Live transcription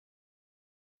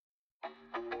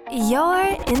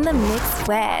You're in the mix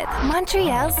with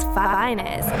Montreal's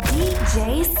finest,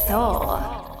 DJ Soul.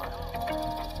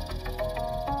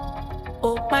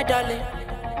 Oh, my darling.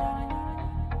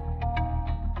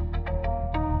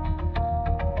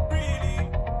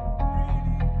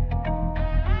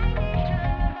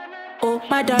 Oh,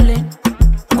 my darling.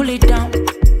 Cool it down.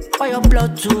 For your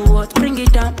blood to what? Bring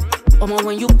it down. Mama,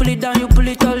 when you pull it down, you pull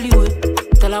it all the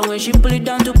way. Tell her when she pull it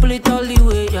down to pull it all the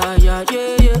way. Yeah, yeah,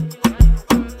 yeah, yeah.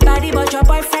 Body but your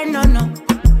boyfriend, no.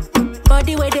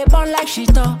 Body where they burn like she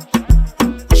thought.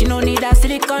 She no need that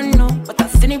silicone, no. But that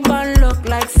silicone look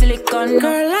like silicone, no.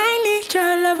 Girl, I need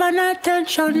your love and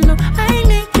attention, no. I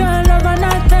need your love and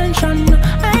attention, no.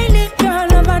 I need your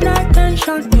love and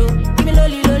attention, you. Give me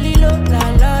lolly, lolly, lo, la,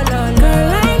 la, la, la.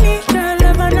 Girl, I need your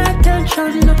love and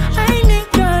attention, no. I need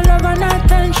your love and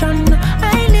attention, no.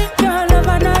 I need your love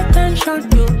and attention,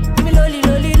 you. Give me lolly,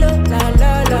 lolly, lo, la,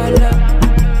 la, la, la.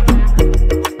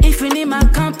 If you need my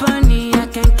company, I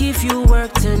can give you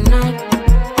work tonight.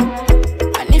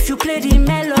 And if you play the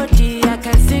melody, I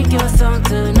can sing your song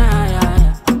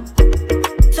tonight.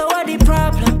 So what the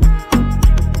problem?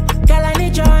 Girl, I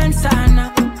need your answer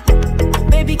now.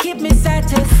 Baby, keep me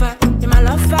satisfied. You my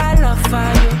love for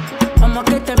you. I'ma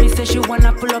get her, me say she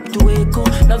wanna pull up to Echo.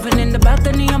 Loving in the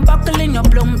balcony, I'm buckling your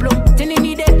plum plum. Then you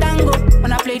need a tango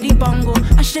when I play the bongo.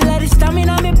 And she let it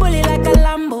stamina me bully like a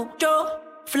Lambo. Joe.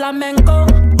 Flamenco,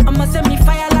 I'ma set me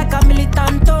fire like a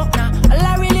militanto. Nah, all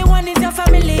I really want is your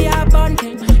family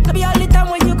bonding. No be all the time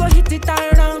when you go hit it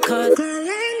around. Cause girl,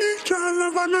 I need your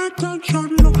love and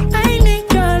attention, no. I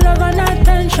need your love and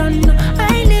attention, no.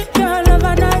 I need your love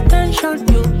and attention,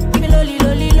 you. Give me lolly,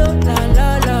 lolly, lo, la,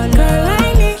 la, la, la. Girl,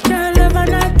 I need your love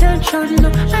and attention, no.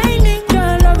 I need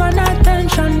your love and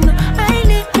attention, no. I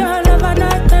need your love and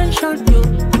attention, you.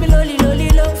 Give me lolly, lolly,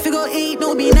 lo. Figure 8,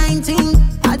 no be 19.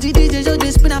 DJ show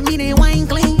this spin, I mean they wine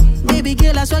clean. Baby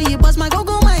girl, I saw you bust my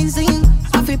go-go mind sing.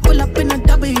 I feel pull up in a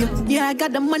W. Yeah, I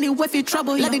got the money with you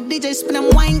trouble. Let the DJ spin,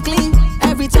 I'm wine clean.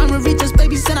 Every time we reach us,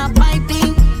 baby, send her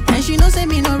piping. And she know say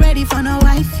me not ready for no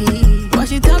wifey. But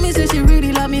she tell me say she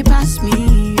really love me past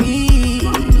me.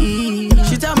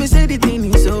 She tell me say the thing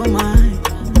is so mine.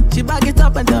 She back it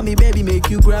up and tell me, baby,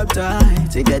 make you grab tight.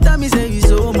 She get tell me say you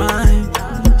so mine.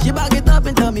 She back it up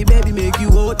and tell me, baby, make you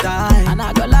hold tight. And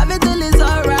I gon' love it till it's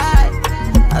alright.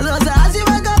 As you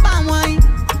wake up and wine.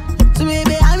 So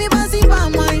baby, I me passing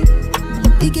palm wine.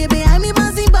 Ikebe, I me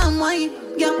passing palm wine.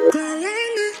 Girl, I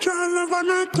need your love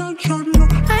and attention, no.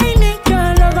 I need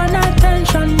your love and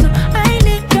attention, no. I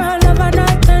need your love and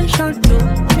attention, no.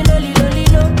 Give me lolly, lolly,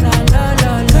 lo, la, la,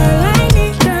 la, la. Girl, I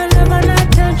need your love and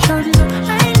attention, no.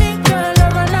 I need your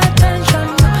love and attention,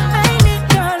 no. I need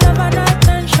your love and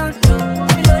attention, no.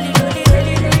 Give me lolly, lolly,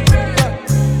 lolly,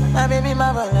 lolly. My baby, my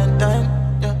Valentine,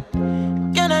 yeah.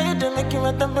 Can I you to make you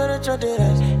my temperature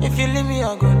rise? If you leave me,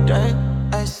 I'll go die.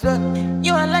 I swear,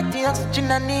 you are like the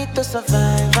oxygen I need to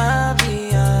survive. I'll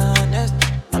be honest,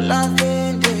 I'm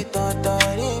loving the thought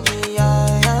of me.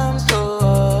 I am so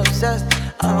obsessed.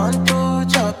 I want to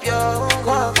chop your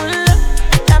guap.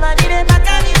 Never did it back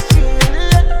at this shit.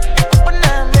 Open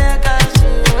up, make a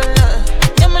shit.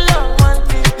 Give me love, one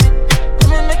thing. Let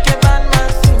me make a bad man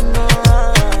sing.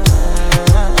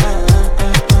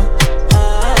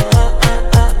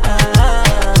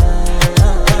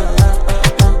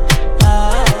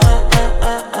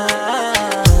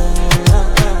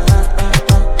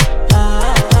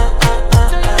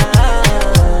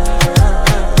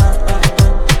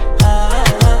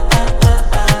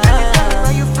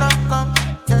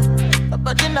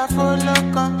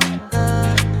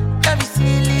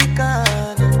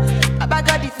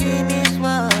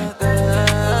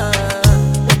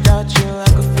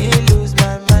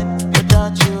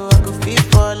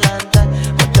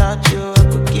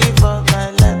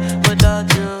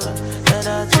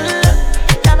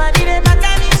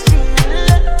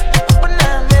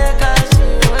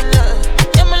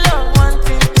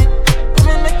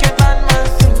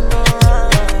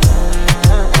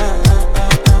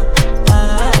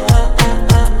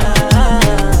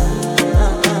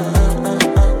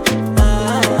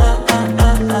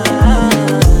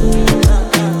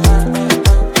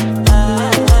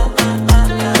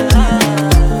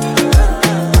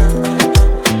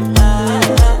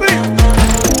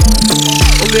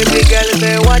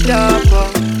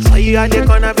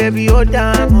 Baby, oh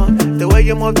damn, oh. The way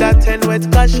you move that 10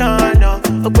 with caution, oh.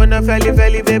 Open a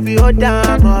felly, baby, oh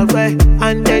damn, oh.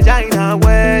 And designer,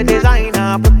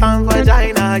 put on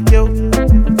vagina, yo.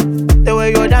 The way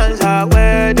you dance,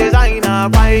 wear designer,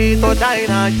 right or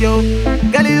China, yo.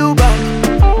 Girl, you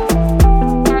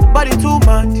bad, body too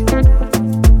much,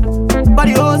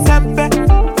 body oh sempe.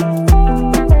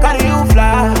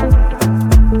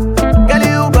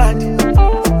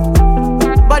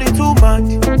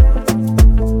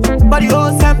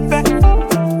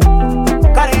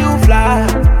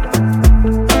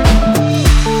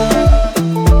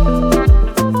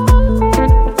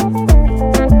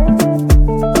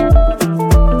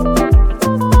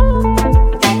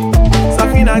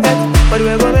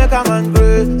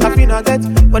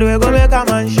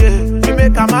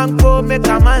 make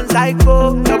a man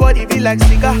psycho. Your body be like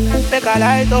cigar, make a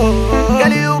light oh.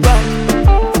 Girl, you bad,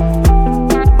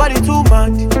 body too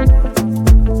much,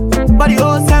 body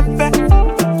oh sempe,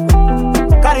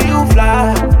 carry you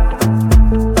fly.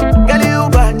 Girl, you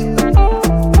bad,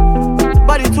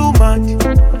 body too much,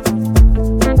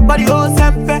 body oh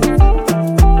sempe,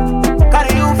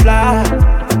 carry you fly.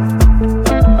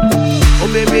 Oh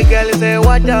baby girl, say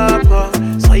what up, oh.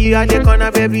 So you at the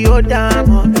corner, baby, oh damn,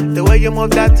 oh. The way you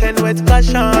move that 10 with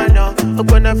caution, oh. Oh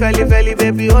gonna felly,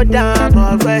 baby, oh damn,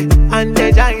 oh. Way and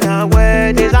designer,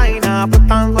 wear designer,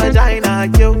 put on vagina,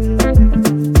 yo.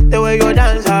 The way you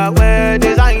dance, wear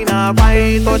designer,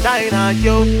 fight or China,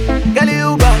 yo. Girl,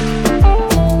 you bad,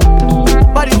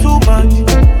 body too much,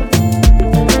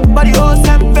 body oh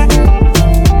sempe,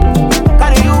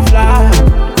 carry you fly.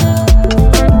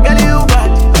 Girl, you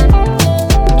bad,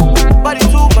 body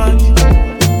too much,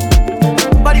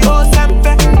 body oh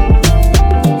sempe,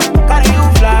 carry you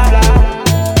fly.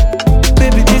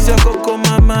 Baby, this your coco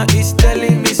mama is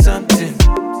telling me something.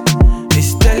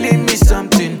 It's telling me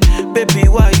something. Baby,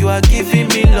 why you are giving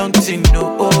me long thing?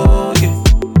 No, oh yeah.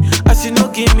 As you know,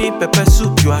 give me pepper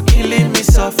soup, you are killing me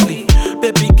softly.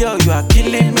 Baby girl, you are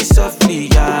killing me softly.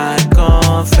 I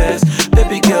confess,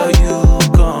 baby girl, you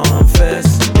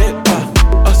confess. Yeah,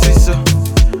 oh sister,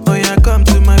 oh yeah, come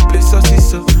to my place, oh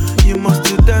sister. You must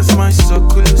do dance my soul,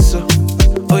 so.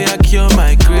 Oh yeah, cure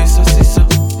my grace, oh sister.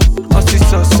 Oh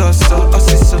sister, oh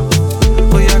sister.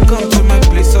 Oh yeah, come to my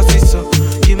place, oh sister.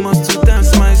 You must do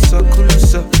dance my soul,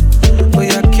 so. Oh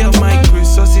yeah, cure my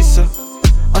grace, oh sister.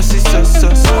 Oh sister,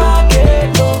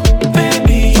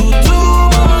 baby, you too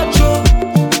much, oh.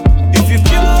 If you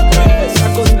pure grace, I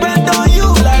could spend on you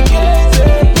like crazy,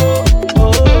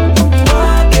 oh.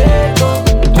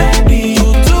 Baby, you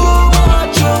too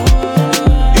much, oh.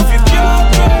 If you pure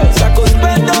grace, I could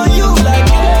spend on you like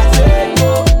crazy,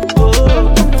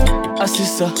 oh.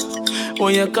 Assisa,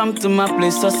 when you come to my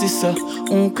place, assisa,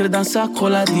 dança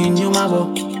coladinho, mago.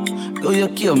 Girl, you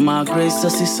cure my grace,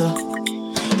 assisa.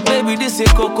 Baby, this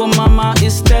is Coco Mama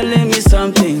is telling me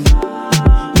something.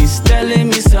 It's telling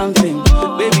me something.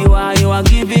 Baby, why you are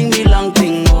giving me long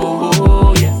thing?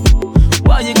 Oh yeah.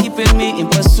 Why you keeping me in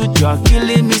pursuit? You are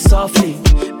killing me softly.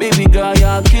 Baby girl, you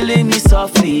are killing me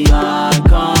softly. I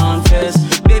confess.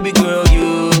 Baby girl,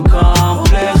 you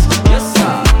complex. Yes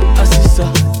sir, assisa.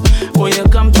 When you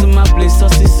come to my place,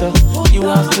 assisa, you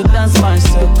have to dance my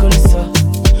circle, sir.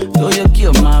 Though you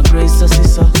cure my grace,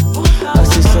 assisa.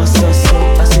 Assisa,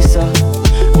 assisa.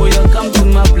 When you come to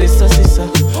my place, assisa,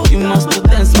 you must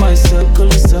dance my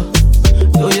circle, sir.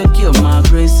 Though you cure my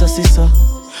grace, assisa.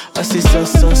 Assisa,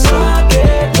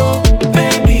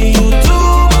 baby, you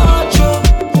too much, oh.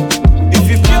 If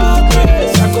you pure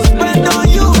grace, I could spend on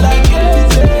you like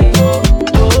crazy, oh.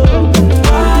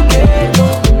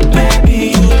 Baby,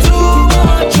 you too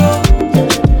much, oh.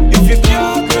 If you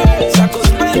pure grace, I could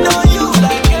spend on you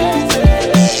like crazy.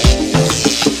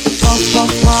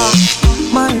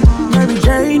 My Mary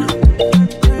Jane,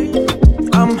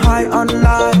 I'm high on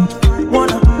life,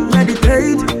 wanna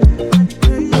meditate.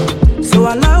 So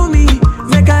allow me,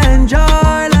 make I enjoy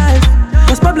life.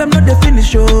 Cause problem not the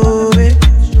finish, oh eh.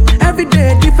 Every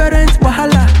day different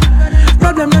wahala.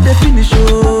 Problem not the finish,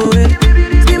 oh eh.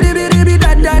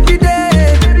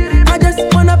 I just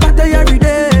wanna party every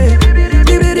day.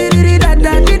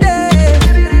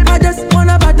 I just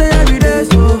wanna party every day.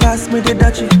 So pass me the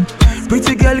dachi.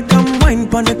 Pretty girl, come wine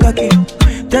pon the cocky.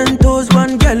 10 toes,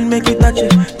 one girl, make it touch it,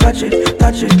 touch it,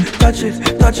 touch it, touch it,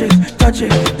 touch it, touch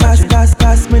it.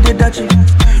 Pass me the dachi.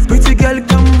 Pretty girl,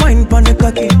 come wine pon the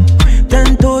cocky.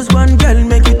 10 toes, one girl,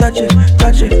 make it touch it,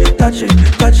 touch it, touch it,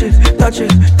 touch it, touch it,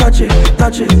 touch it,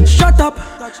 touch it. Shut up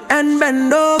and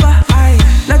bend over. Aye.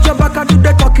 Let your back do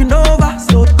the talking over.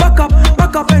 So back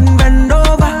up and bend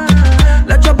over.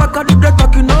 Let your back do the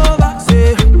talking over.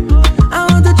 Say, I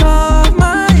want to chop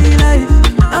my life.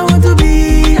 I want to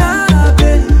be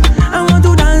happy. I want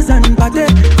to dance and party.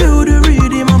 Feel the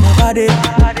rhythm of my body. I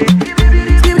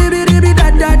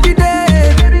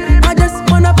just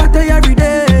wanna party every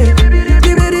day.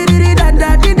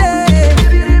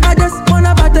 I just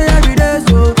wanna party every day.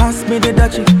 So pass me the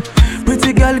dachi.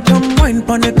 Pretty girl, come wine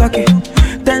pon the cocky.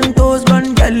 10 toes,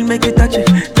 one girl, make it touch it,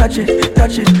 touch it,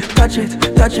 touch it, touch it,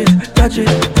 touch it, touch it.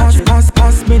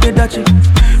 Pass me the dachi.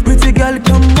 Pretty girl,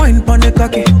 come wine pon the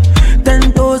cocky.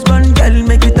 10 toes, one girl,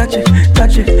 make it touch it,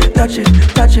 touch it, touch it,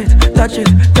 touch it, touch it,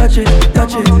 touch it,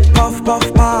 touch it. Puff,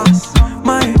 puff, pass.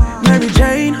 My Mary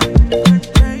Jane,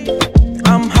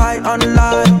 I'm high on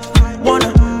life,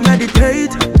 wanna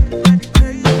meditate.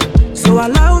 So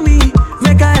allow me,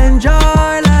 make I enjoy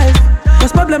life.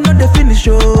 Cause problem not the finish,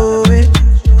 oh eh.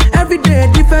 Every day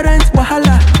different, but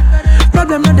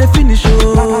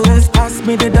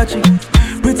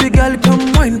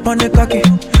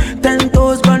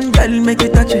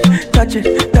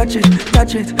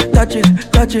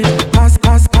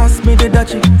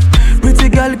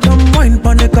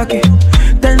cocky.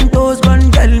 10 toes, one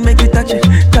girl, make you touch it,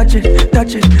 touch it,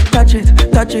 touch it, touch it,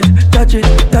 touch it, touch it,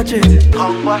 touch it.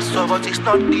 Come was so, but it's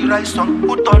not the right song.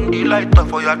 Put on the lighter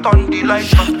for your turn the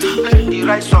light on. Play the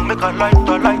right song, make a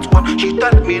light one. She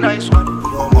tell me nice one.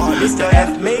 Mr.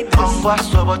 F made this. Come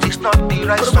was so, but it's not the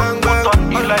right song. Put on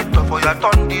the lighter for your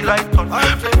turn the light on.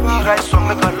 Play the right song,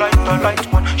 make a light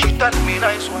one. She tell me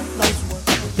nice one.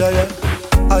 Yeah.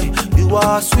 You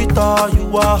are sweeter,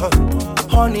 you are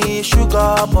honey,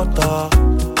 sugar, butter.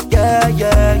 Yeah. You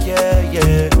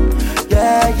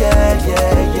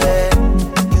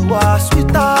are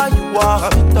sweeter, you are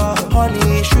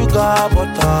honey, sugar,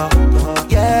 butter.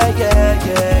 Yeah.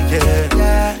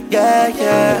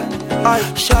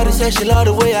 Shawty say she love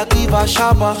the way I give her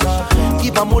shabba.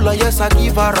 Give her moolah, yes I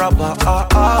give her rubber.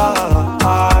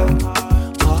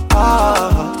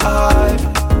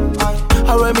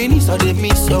 I reminisce, I did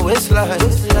miss your waistline.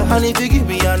 And if you give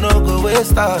me, I no go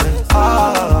waste time.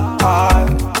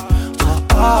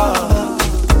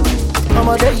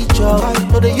 Mama, they eat joy.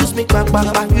 No, they use me back.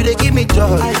 You they give me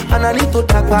joy. And I need to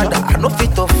talk about that. I no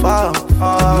fit to fall.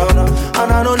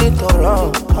 And I don't need to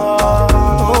run.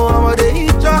 Oh, mama, they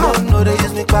eat joy. No, they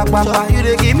use me back. You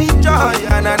they give me joy.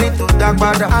 And I need to talk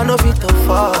about that. I no fit to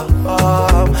fall.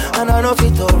 And I no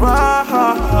fit to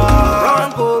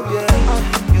run. Go, yeah.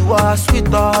 You are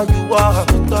sweeter, you are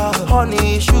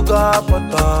honey, sugar,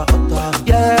 butter.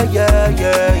 Yeah.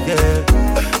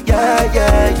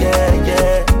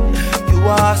 You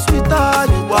are sweeter,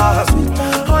 you are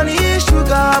honey,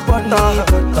 sugar, butter.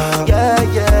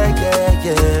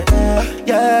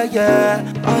 Yeah.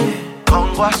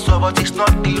 Come was so, but it's not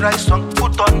the right song.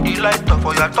 Put on the lighter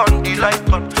for your turn the light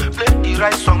on. Play the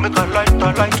right song, make a light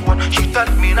one. She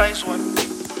tell me nice one.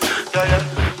 Yeah.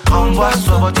 Come was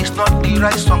so, but it's not the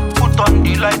right song. Put on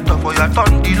the lighter for your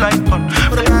turn the light on.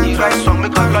 Play the right song,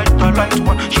 make a light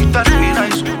one. She tell me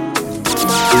nice one.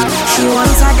 She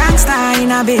wants a gangster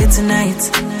in a bed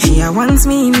tonight. She wants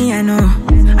me, I know.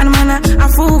 And man, a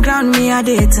full ground me a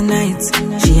day tonight.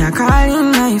 She a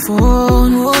calling my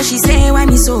phone. Oh, she say why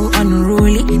me so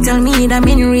unruly. Tell me the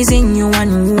main reason you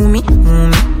want me.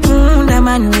 The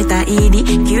man with a ED.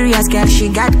 Curious girl, she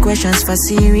got questions for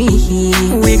Siri.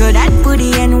 We got that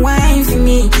booty and wine for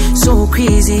me. So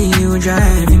crazy, you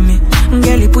driving me.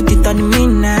 Girl, you put it on me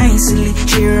nicely.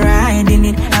 She riding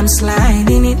it, I'm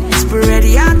sliding it. Spread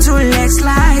your two legs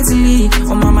slightly.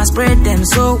 Oh, mama, spread them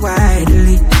so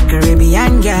widely.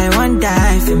 Caribbean girl won't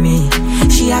die for me.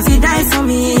 She have to die for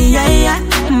me, yeah.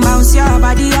 Bounce your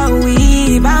body, oh,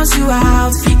 we bounce you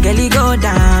out. Girl, you go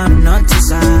down, not to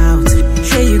south.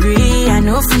 Sure you agree, I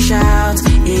know fish out.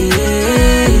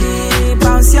 Yeah.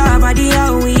 Bounce your body,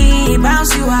 oh, we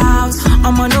bounce you out.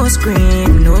 I'm on no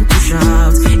scream, no to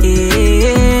shout.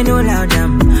 Yeah, no loud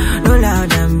them.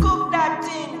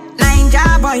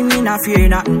 Ninja boy, me not fear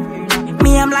nothing.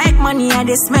 Me, I'm like money and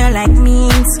they smell like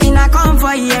means. In a come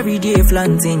for you every day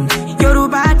flaunting.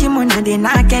 Yoruba demon and they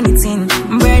knock anything.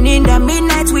 Burning the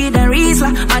midnight with a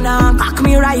Riesler. And cock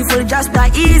me rifle just to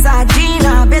ease a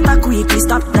Gina. Better quickly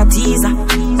stop the teaser.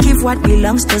 Give what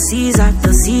belongs to Caesar,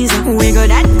 We got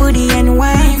that booty and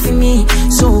wine for me.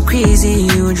 So crazy,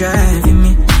 you driving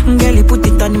me. Girl, you put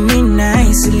it on me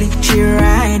nicely. She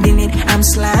riding it, I'm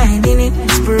sliding it.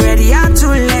 Spread your two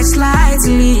legs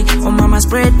slightly. Oh, mama,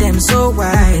 spread them so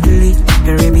widely.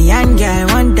 Caribbean girl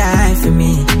won't die for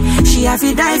me. She have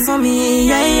to die for me,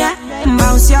 yeah.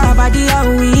 Bounce your body,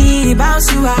 oh, we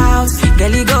bounce you out. Girl,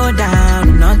 you go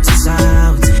down, not to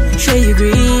south. Sure you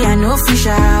agree, I know fish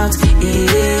out.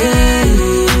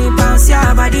 Yeah. Bounce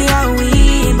your body, oh,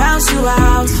 we bounce you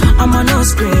out. I'm on no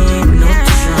scream, no to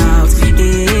shout.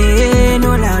 Yeah,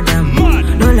 no loud them.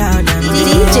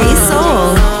 DJ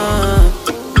Soul.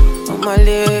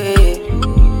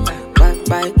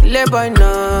 Bye, ile boy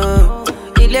now.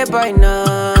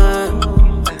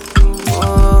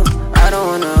 Oh, I don't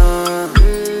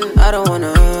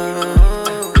wanna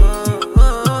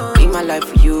live my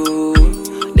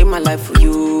life for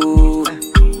you.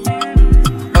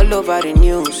 All over the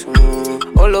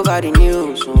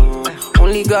news.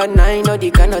 Only God and I know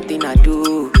the kind of thing I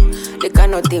do. The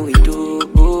kind of thing we do.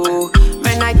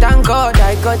 Man, I thank God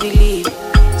I got the lead.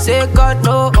 Say God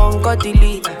no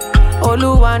ungodly.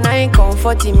 Oluwa I ain't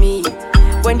comforting me.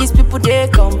 When these people they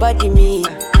come body me.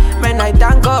 Man, I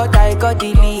thank God I got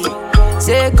the lead.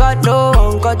 Say God no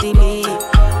ungodly.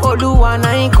 Oluwa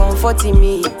I ain't comforting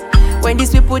me. When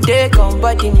these people they come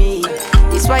body me.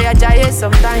 It's why I die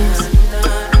sometimes.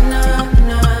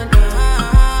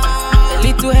 A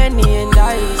little Henny and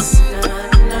ice.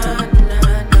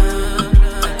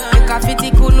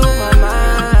 Fiti kulu mama.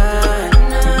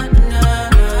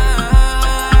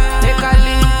 Make I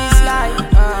live this life.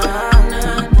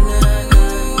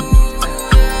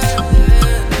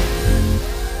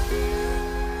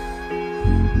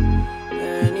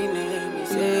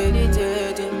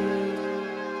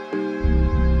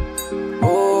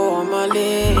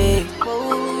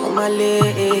 my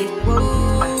leg.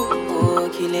 Oh,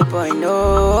 kill it, boy, no.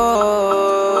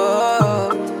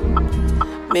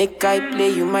 Make I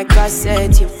play you my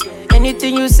cassette, you.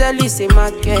 Anything you sell is a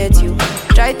market, you.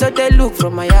 Try to take look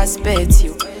from my aspect,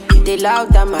 you. They loud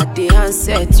them at the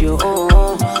handset, you.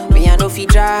 Me I know fi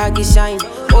drag it shine.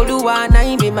 Oluwa na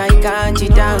him be my kanji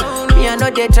down. Me I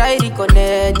know they try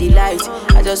reconnect the light.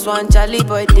 I just want Charlie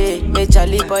boy day, me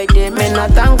Charlie boy day. Man I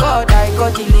thank God I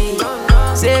got the lead.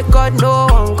 Say God no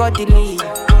one got the lead.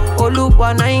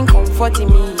 Oluwa na him comforting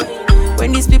me.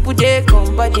 When these people they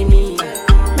come body me.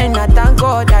 Man I thank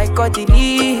God I got the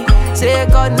lead. Say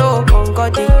God no one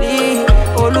got the lead.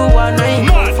 Oluwa na him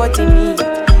comforting me.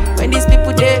 When these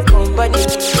people they come body me.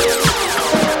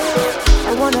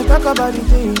 I wanna talk about the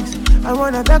things. I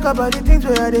wanna talk about the things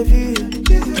where they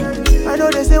feel. I know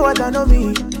they say what I know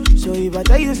me. So if I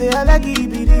tell you say I like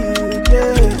it, be this,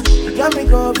 yeah. You got me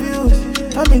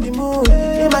confused, I'm in the mood.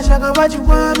 In my shaka what you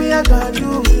want me, I can't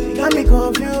do. You got me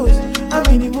confused, I'm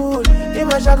in the mood. In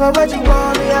my shaka what you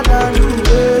want me, I can't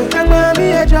do. Like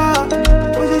mommy a job,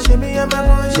 position me and my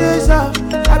conscience up.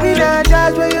 I be that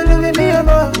judge where you living me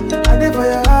above. I live for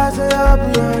your house, so I'll be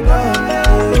your dog.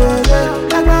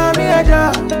 Like mommy a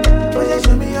job,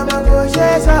 position me and my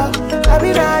conscience up. I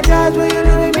be that judge where you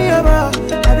living me above.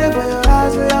 I live for your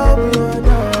house, so I'll be your dog.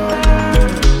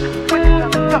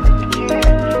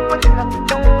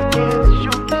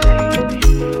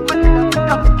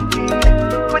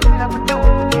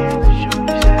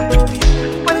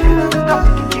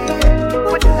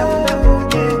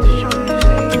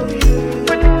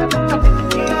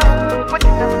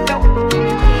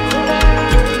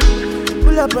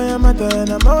 Up on your matter and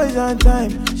I'm always on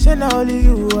time. Say now only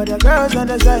you or the girls on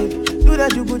the side. Do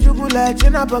that juku like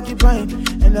China porcupine.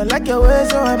 And I like your way,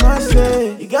 so I must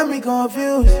say you got me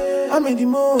confused, I'm in the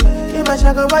mood. In my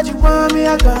shaka what you want me,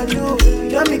 I can't do.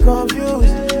 You got me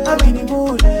confused, I'm in the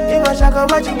mood. In my shaka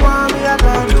what you want me, I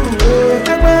can't do.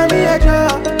 Like when me a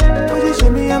job,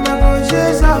 position me and my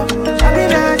conscience up. I be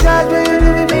that judge where you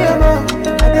living me above.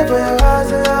 I did for your house,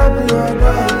 so I'll be your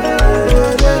dog.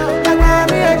 Like when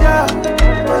me a job,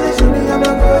 position me and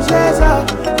my conscience up.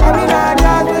 I be that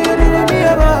judge where you living me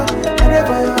above. I did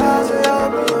for your house, so I'll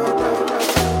be your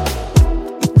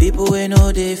dog. People we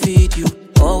know they feed you,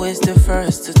 always the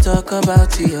first to talk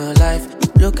about your life.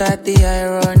 Look at the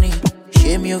irony.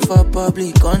 Shame you for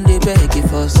public, on the beg you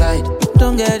for side.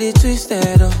 Don't get it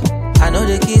twisted, oh. I know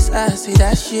the kids ass, see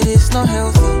that shit is not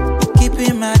healthy.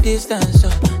 Keeping my distance,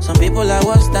 oh. Some people are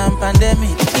worse than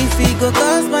pandemic. If it go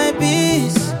cause my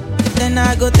peace, then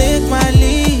I go take my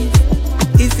leave.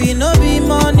 If it no be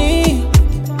money,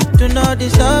 do not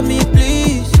disturb me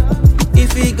please.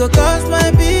 If it go cost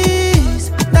my peace,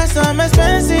 that's some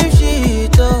expensive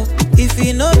shit, oh. If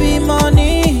it no be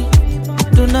money,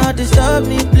 do not disturb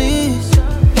me please.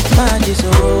 Man, just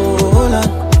hold on.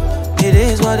 It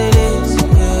is what it is,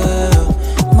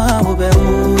 yeah. Man, will be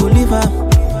who live up.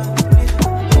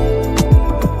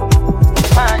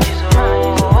 Man, just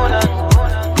hold on.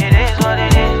 It is what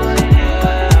it is,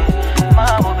 yeah.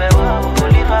 Man, will be who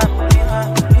live up.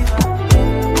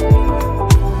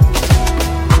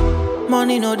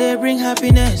 Money no they bring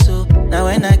happiness, oh. Now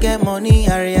when I get money,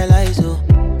 I realize, oh.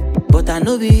 But I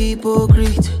no be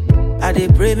hypocrite. I dey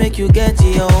pray make you get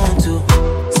your own too.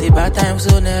 Say bad times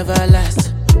will never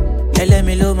last. Let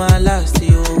me low my last,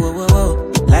 yo. Whoa, whoa,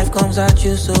 whoa. Life comes at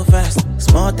you so fast.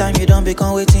 Small time you don't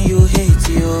become waiting you hate,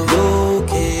 yo.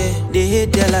 Okay, they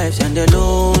hate their lives and they're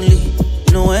lonely.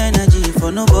 No energy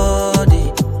for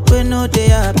nobody. We know they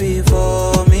happy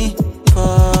for me,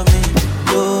 for me.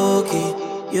 Okay,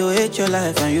 you hate your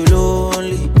life and you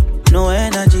lonely. No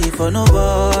energy for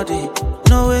nobody.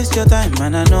 No waste your time,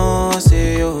 man, I know,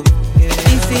 say, yo.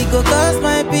 If it go cost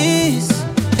my peace,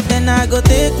 then I go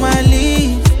take my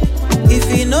leave. If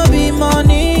it no be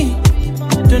money,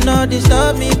 do not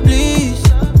disturb me, please.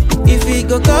 If it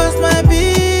go cost my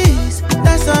peace,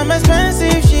 that's some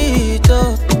expensive shit,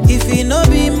 oh. If it no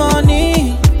be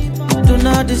money, do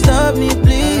not disturb me,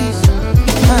 please.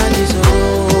 Man, just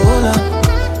hold on.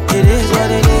 It is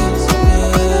what it is,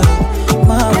 yeah.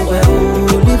 Man,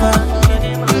 who live on.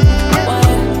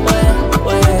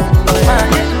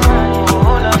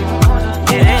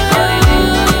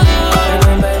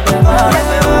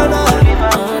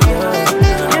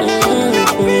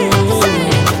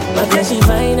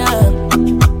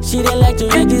 She didn't like to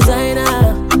make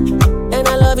designer, and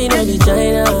I love it in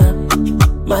China.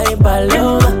 My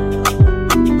balloon.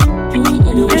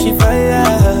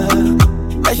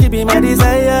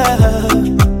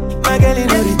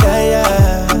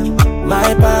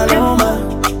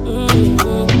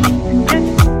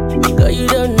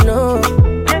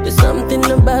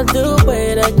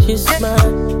 she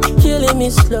smile, killing me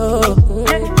slow.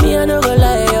 Me, I no go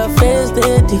lie, your face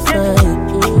they define.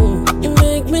 You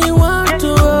make me want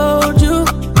to hold you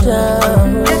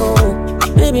down.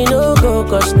 Baby, no go,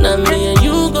 cause now me and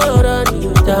you go run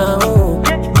you down.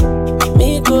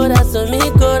 Mi corazón,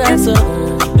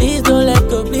 please don't let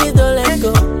go, please don't let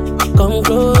go. Come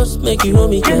close, make you hold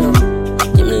me, girl.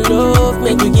 Give me love,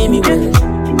 make you give me well.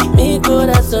 Mi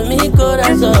corazón,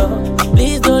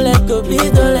 please don't let go,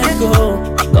 please don't let go.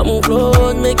 Come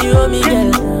close, make you hold me,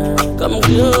 girl. Come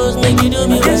close, make you do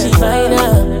me well. She fine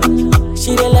her,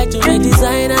 she dey like to wear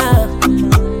designer,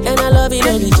 and I love it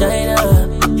every China.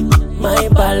 My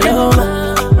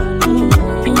Paloma,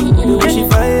 the way she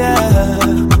fire,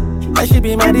 that she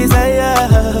be my desire.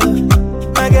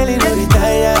 My girl, you know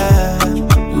retire.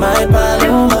 My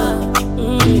Paloma.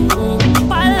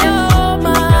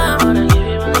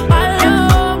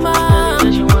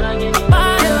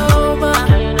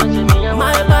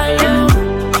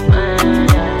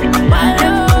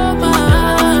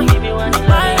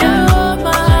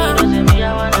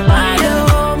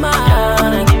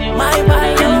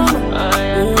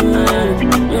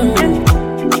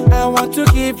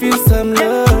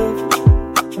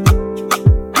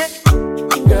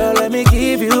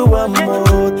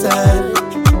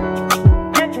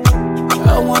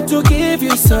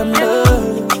 Some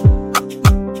love.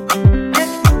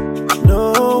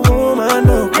 No woman,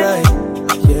 no cry.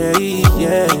 Yeah,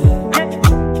 yeah.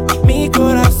 Mi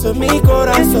corazón.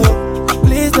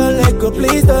 Please don't let go,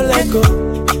 please don't let go.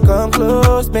 Come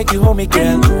close, make you hold me,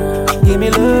 girl. Give me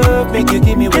love, make you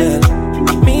give me well.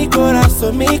 Mi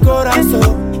corazón.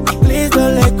 Please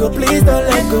don't let go, please don't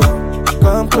let go.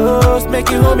 Come close, make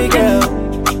you hold me, girl.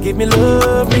 Give me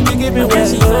love, make you give me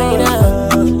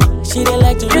well. She dey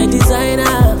like to wear designer,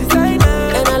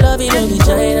 and I love it every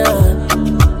China.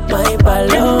 My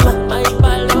Paloma,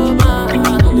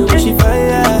 the way she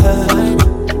fire,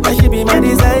 that she be my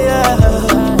desire.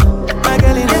 My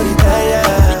girl in the retire.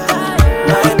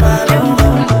 My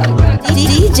Paloma,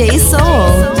 DJ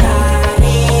Soul.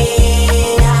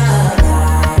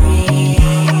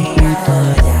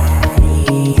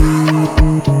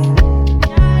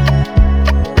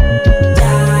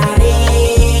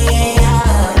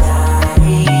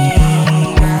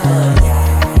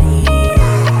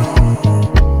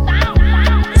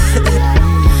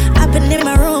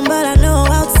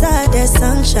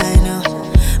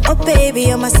 Baby,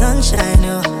 you're my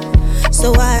sunshine,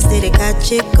 so I stay to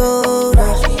catch it cold.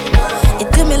 You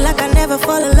do me like I never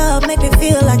fall in love, make me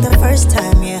feel like the first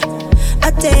time, yeah.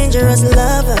 A dangerous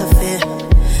love affair.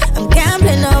 I'm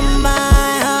gambling on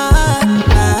my heart.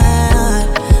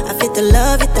 I feel the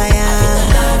love you tire.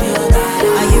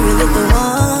 Are you really the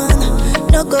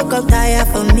one? No go come tire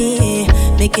for me.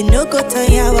 Make you no go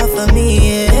turn you out for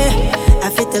me, yeah. I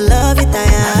feel the love you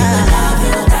tire.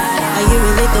 Are you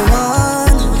really the one?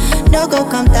 No go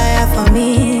come tire for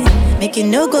me. Make you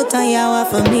no go turn yawa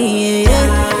for me, yeah.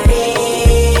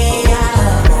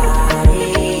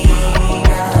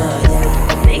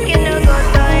 Make you no go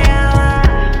turn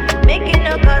yawa. Make you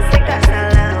no go sick of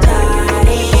salam.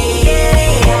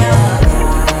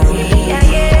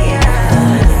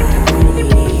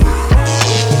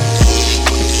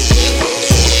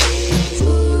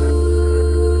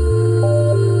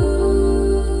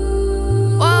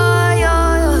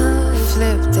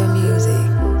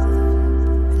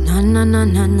 Na,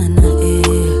 eh.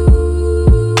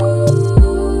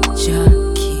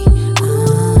 Jackie,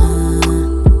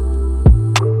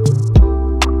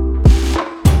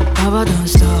 Papa, don't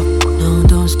stop, no,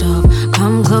 don't stop.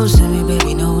 Come close to me,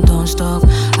 baby, no, don't stop.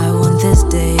 I want this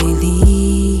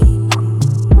daily.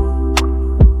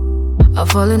 I'm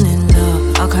falling in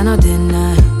love, I cannot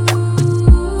deny.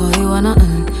 Boy, you wanna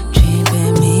dream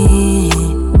me.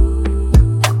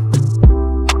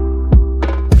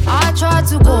 I try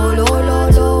to go low, low,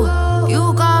 low.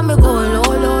 You got me going low,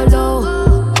 low, low.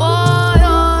 Oh,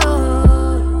 yeah.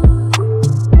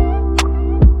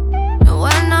 And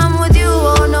when I'm with you,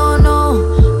 oh, no, no.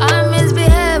 I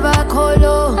misbehave, I call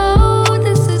low. Oh,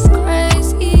 this is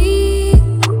crazy.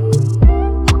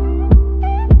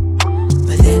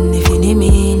 But then if you need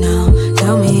me now,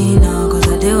 tell me now. 'Cause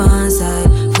I do one side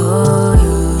for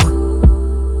you.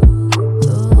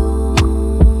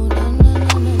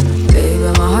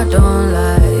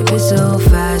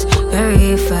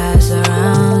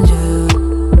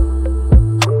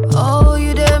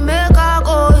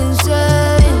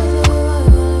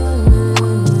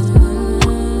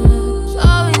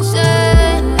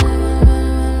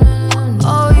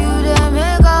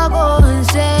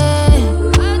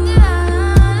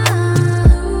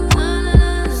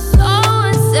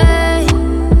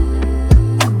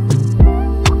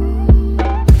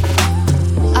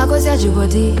 Charge your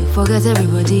body, forget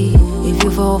everybody. If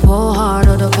you fall hard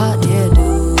on the part, yeah,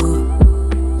 do.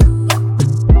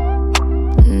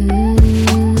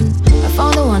 I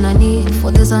found the one I need,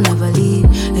 for this I'll never leave.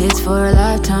 It's for a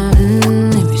lifetime,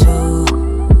 maybe so.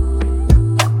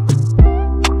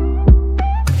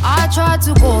 I tried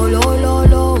to go low, low,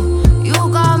 low. You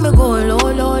got me going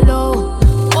low, low, low.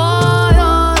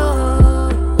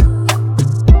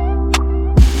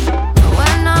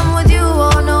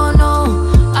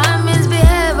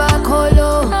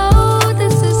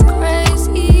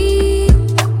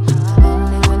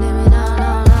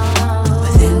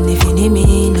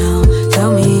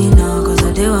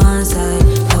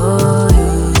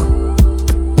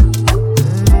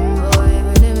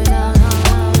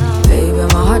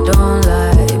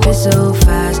 So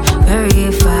fast,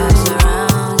 very fast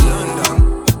around you.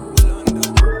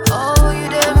 Oh, you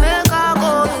didn't make I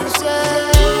go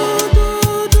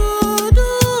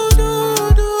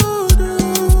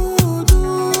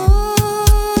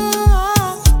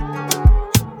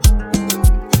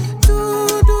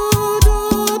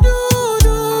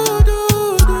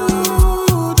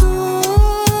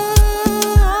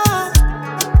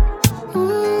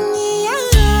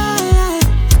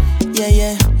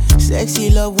Sexy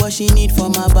love, what she need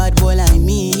from a bad boy like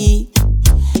me.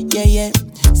 Yeah, yeah.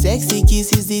 Sexy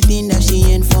kiss is the thing that she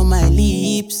ain't for my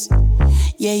lips.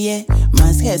 Yeah, yeah.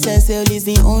 Mask herself is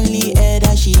the only air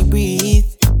that she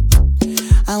breathes.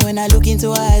 And when I look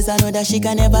into her eyes, I know that she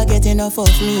can never get enough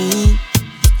of me.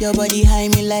 Your body high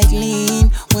me like lean.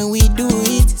 When we do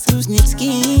it, snip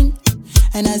skin.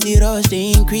 And as the rush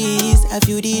they increase, I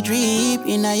feel the drip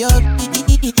in her your.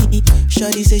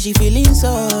 Shorty say she feeling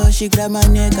so. She grab my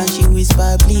neck and she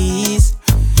whisper please.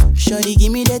 Shorty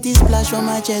give me that splash from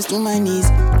my chest to my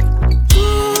knees.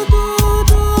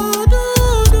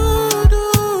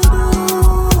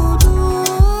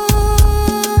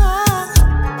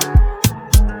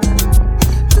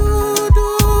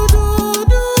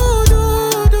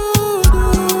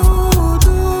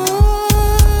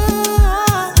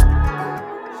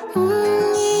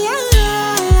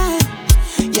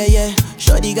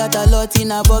 Got a lot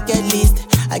in her bucket list.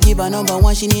 I give her number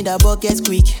one, she need a bucket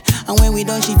quick. And when we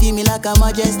done, she feel me like a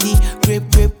majesty.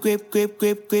 Grip, grip, grip, grip,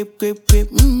 grip, grip, grip,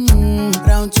 grip.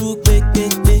 Round two, quick,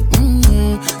 quick, quick.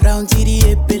 Round three,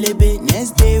 epelebe.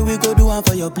 Next day we go do one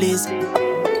for your place.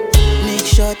 Make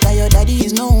sure that your daddy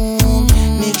is known.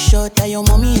 Make sure that your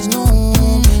mommy is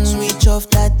known. Switch off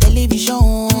that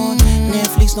television.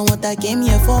 Netflix know what I came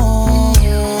here for.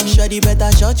 Shorty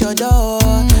better shut your door,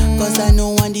 cause I know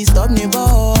one disturb me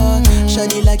boy.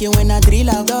 Shorty like it when I drill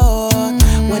out door.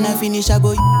 When I finish I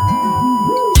go.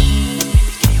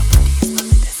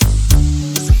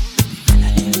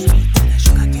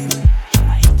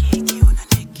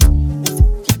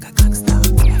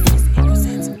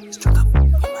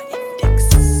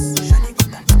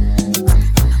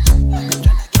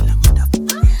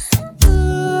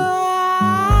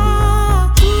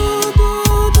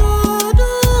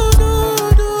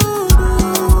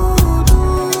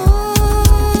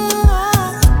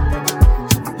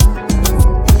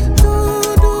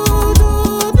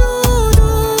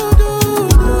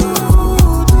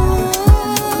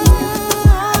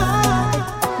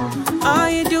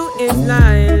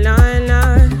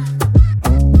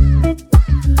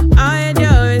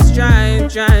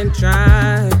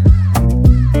 Try.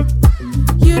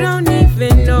 You don't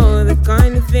even know the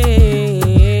kind of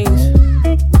things,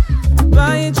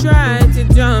 but you try to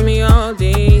tell me all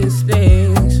these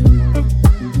things.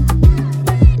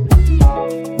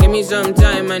 Give me some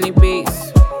time, I need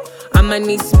peace. I'ma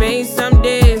need space some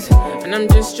days, and I'm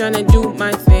just tryna do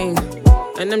my thing,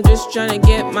 and I'm just tryna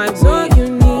get my way. So you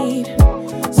need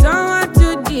someone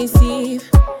to deceive,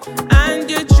 and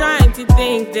you're trying to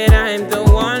think that I'm the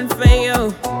one for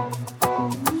you.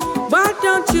 But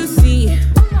don't you see,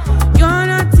 you're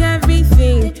not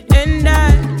everything, and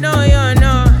I know you're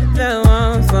not the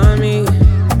one for me.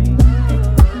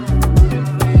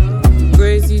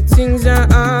 Crazy things are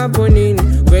happening,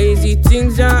 crazy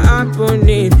things are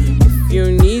happening. If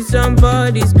you need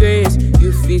somebody's grace,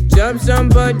 you fit up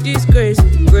somebody's grace.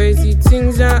 Crazy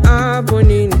things are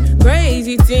happening,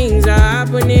 crazy things are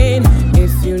happening.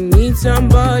 If you need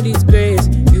somebody's grace,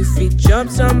 you fit up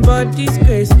somebody's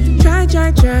grace. Try.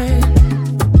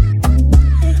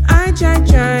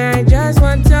 I just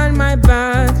want to turn my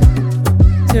back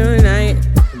tonight.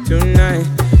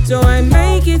 So I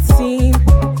make it seem,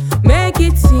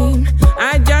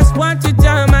 I just want to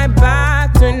turn my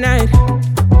back tonight.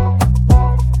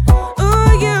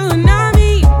 Oh, you know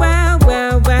me well.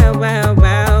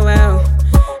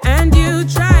 And you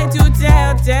try to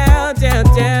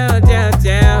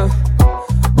tell.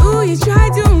 Ooh, you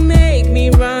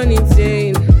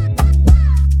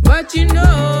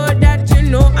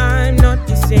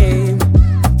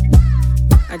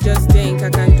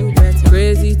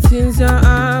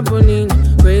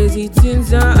crazy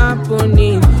things are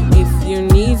happening. If you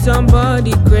need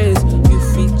somebody grace, you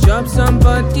fit drop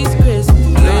somebody's grace.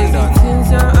 Crazy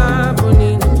things are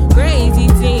happening. Crazy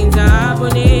things are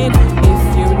happening.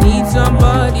 If you need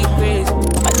somebody grace.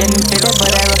 I didn't feel it,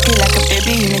 but I rock it like a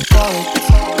baby in a coat.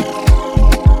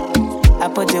 I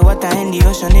put the water in the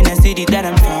ocean in the city that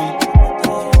I'm from.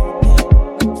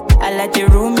 I light the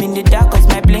room in the dark cause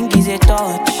my blink is a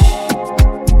torch.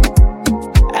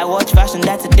 I watch fashion,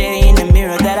 that's a day in the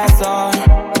mirror that I saw.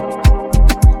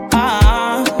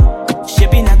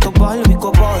 Shaping like a ball, we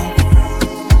go ball.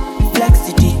 Flex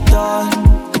to the door,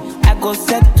 I go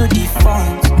set to the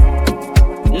front.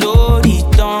 No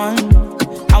return,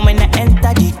 and when I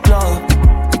enter the club,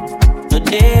 no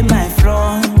day my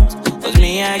front, cause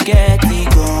me I get it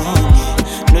gone.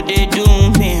 No they do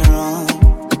me wrong.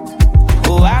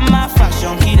 Oh, I'm a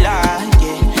fashion killer,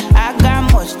 yeah. I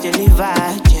got much to deliver,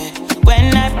 yeah.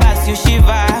 When I pass you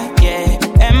shiver, yeah.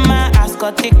 And my ass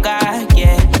got thicker,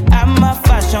 yeah. I'm a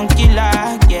fashion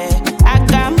killer, yeah. I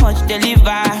got much to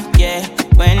deliver, yeah.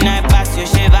 When I pass you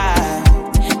shiver,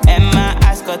 and my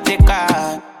ass got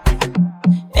thicker.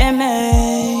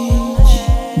 Image,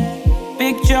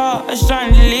 picture a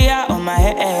chandelier on my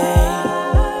head.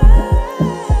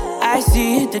 I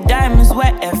see the diamonds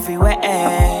wet everywhere.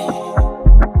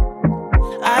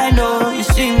 I know you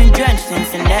see me drenched in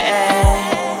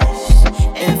finesse,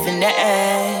 in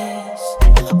finesse.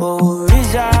 Oh,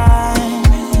 resign.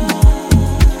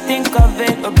 Think of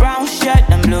it, a brown shirt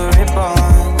and blue ribbon.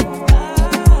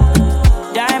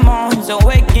 Diamonds are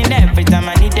waking every time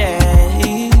I need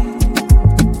it.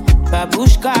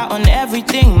 Babushka on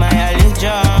everything, my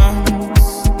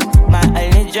allegiance, my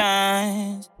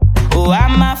allegiance. Oh,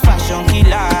 I'm a fashion killer,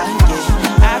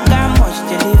 yeah. I got much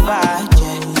to deliver,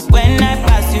 yeah. When I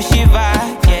pass you shiver,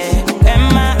 yeah. And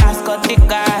my ass got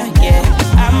thicker, yeah.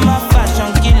 I'm a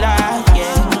fashion killer,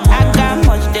 yeah. I got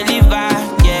much to deliver,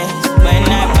 yeah. When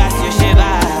I pass you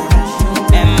shiver,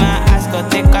 and my ass got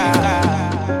thicker.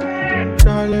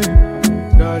 Darling,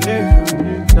 darling,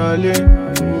 darling,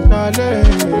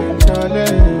 darling,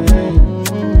 darling.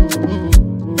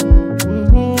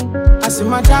 I say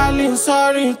my darling,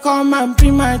 sorry, come and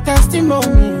be my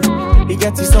testimony. He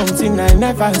get you something I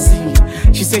never see.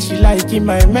 She say she like in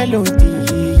my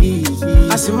melody.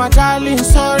 I say my darling,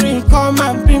 sorry, come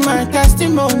and be my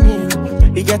testimony.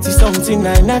 He get you something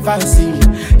I never see.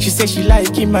 She say she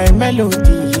like in my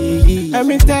melody. Let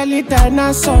me tell you that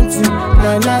not something.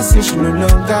 Nana say she no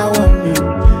longer want me.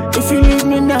 If you leave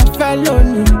me, not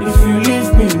felony. If you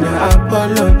leave me, not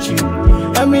apology.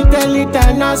 Let me tell you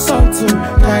that not something.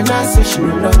 Nana say she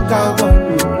no longer want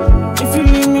me. If you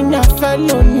leave me, not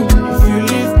felony. If you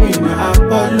leave me, not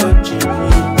apology.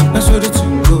 That's what the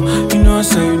thing go. You know I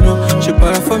say no. She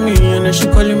para for me and then she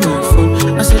calling my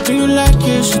phone. I said, do you like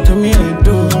it? She told me I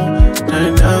do.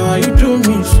 And now why you do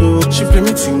me so? She play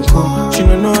me tinko. She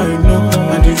don't know I know.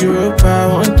 I did you real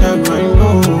bad one time I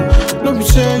know. No be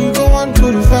say you go on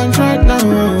to the fence right now.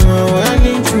 I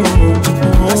need you.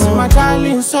 I say my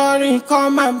darling, sorry,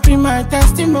 come and be my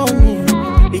testimony.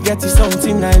 He get you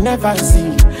something I never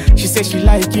see. She say she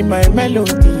like in my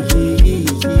melody.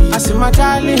 I say my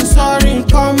darling, sorry,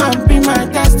 come and be my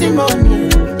testimony.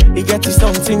 He get you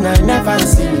something I never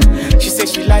see. She say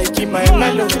she like in my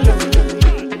melody.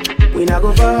 We not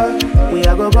go far, we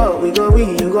a go go, we go we,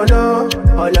 you go know.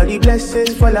 All of the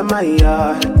blessings fall on my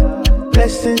yard.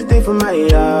 Blessings stay for my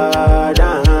yard,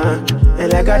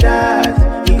 And like a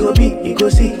dad, he go be, he go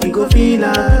see, he go feel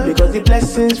because the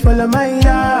blessings fall on my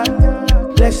yard.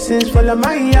 Blessings fall on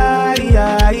my yard, That's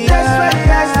why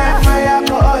I set my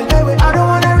alcohol. I don't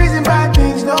wanna reason bad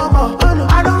things no more.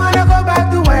 I don't wanna go back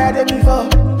to where I did before.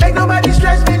 Make nobody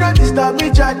stress me, not disturb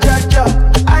me,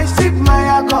 I sip my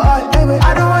alcohol.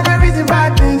 I don't wanna reason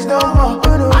bad things no more.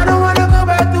 I don't wanna go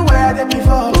back to where I did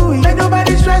before. Make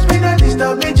nobody stress me, not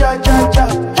disturb me, yeah.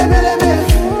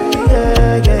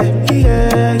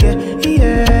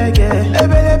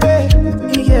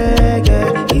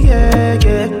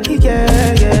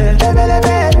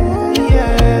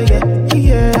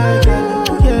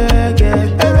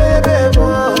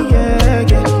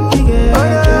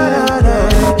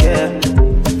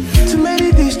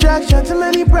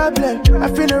 I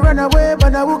finna run away,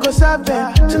 but I will go serve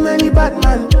them. Too many bad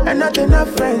men and not enough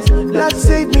friends. Lord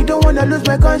save me, don't wanna lose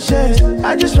my conscience.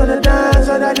 I just wanna dance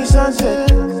under the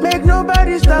sunset. Make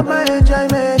nobody stop my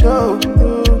enjoyment. Oh,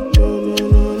 no.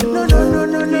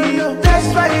 That's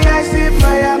why I sip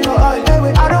my alcohol.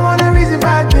 I don't wanna reason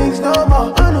bad things no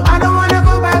more. I don't wanna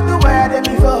go back to where I did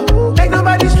before. Make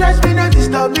nobody stress me, not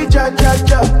disturb me.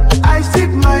 I sip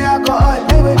my alcohol.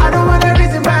 I don't wanna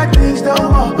reason bad things no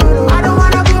more. I don't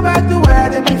wanna go back to where I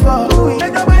did before.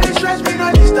 Make nobody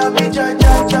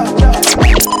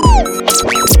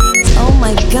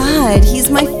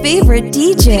favorite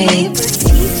DJ.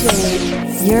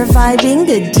 You're vibing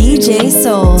the DJ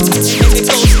Soul.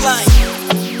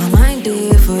 My mind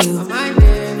there for you.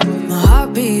 My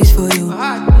heart beats for you.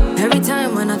 Every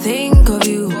time when I think of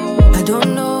you, I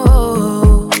don't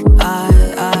know.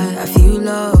 I feel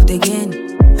loved again.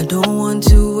 I don't want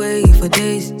to wait for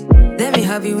days. Let me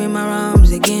have you in my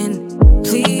arms again,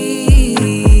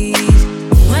 please.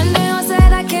 When they all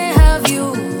said I can't have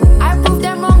you, I proved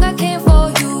them wrong, I came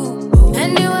for you.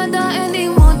 And they were done and they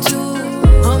want to.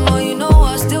 You know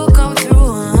I still come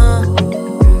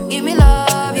through, Give me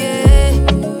love, yeah.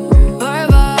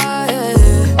 Forever,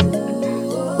 yeah.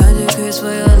 I do Chris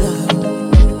for your love.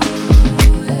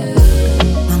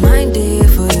 My mind there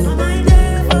for you.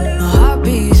 My heart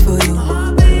beats for you.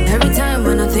 Every time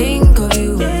when I think of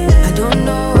you, I don't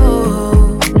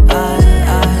know.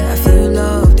 I feel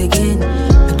loved again. I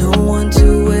don't want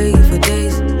to wait for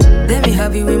days. Let me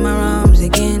have you in my arms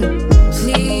again,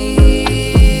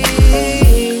 please.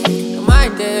 Your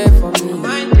mind there for me.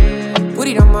 Put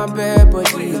it on my bed,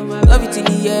 body. Love it till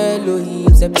the yellow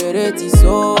hips. Separate the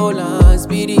soul and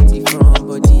spirit from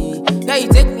body. Yeah, you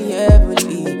take me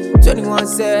heavenly.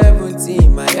 21:17,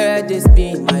 my head is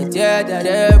spin. My dear that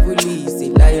heavily. Say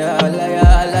liar,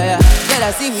 liar, liar. Girl,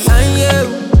 I see me and you.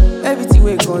 Everything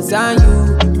will consign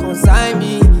you, consign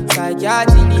me.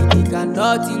 Psychiatric, you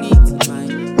cannot delete it. My.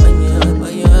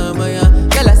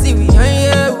 Girl, I see me and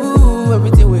you.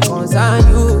 Everything will consign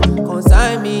you,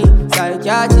 consign me.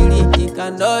 Psychiatric, you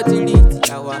cannot delete it.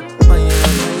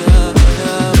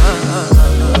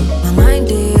 My mind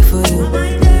there for you.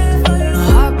 My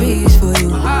heart beats for you.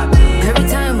 Every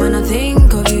time when I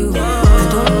think of you, I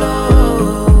don't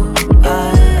know. I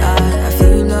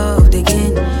feel loved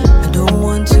again. I don't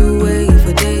want to wait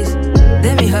for days.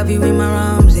 Let me have you in my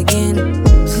arms again,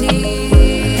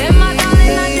 please. Hey, my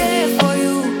darling, I'm there for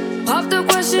you. Pop the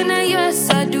question and yes,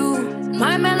 I do.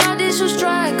 My melody should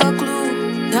strike a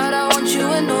clue that I want you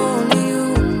and only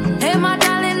you. Hey, my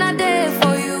darling, I'm there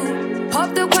for you.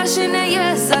 Pop the question and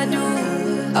yes, I do.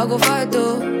 I go fight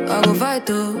though, I go fight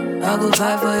though, I go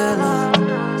fight for your love.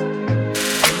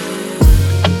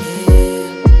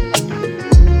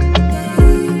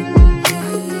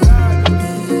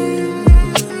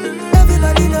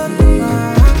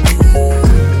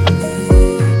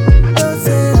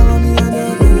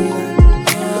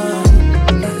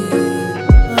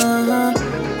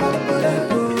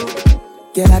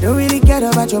 Girl, I don't really care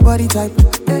about your body type.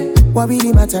 What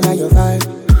really matter now your vibe?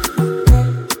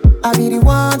 I be the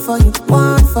one for you,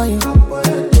 one for you.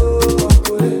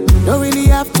 Don't really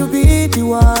have to be the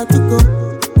one to go.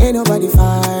 Ain't nobody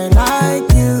fine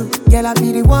like you. Girl, I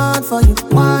be the one for you,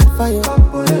 one for you.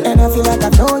 And I feel like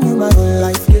I've known you my whole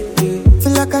life.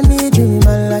 Feel like I need you in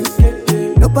my life.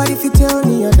 Nobody fit tell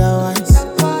me otherwise.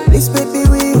 This baby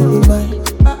will be mine.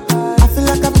 I feel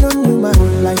like I've known you my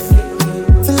whole life.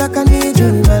 Feel like I need you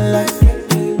in my life.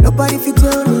 Nobody fit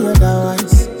tell me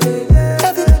otherwise.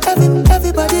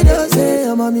 Everybody does say,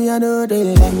 oh mommy, I know they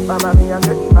like. Mama mia,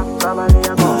 mama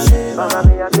mia, mama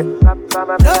mia,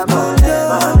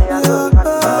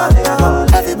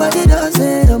 everybody does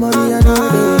say, oh mommy, I know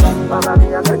they like. Mama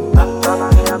mia, mama mia,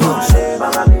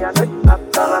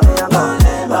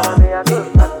 mama mia,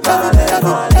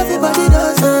 everybody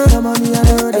does say, oh mommy, I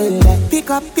know they like. Pick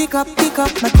up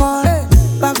my call.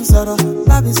 Baby Zoro.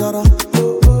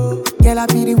 Girl, I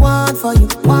be the one for you,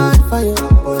 one for you.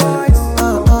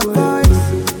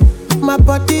 My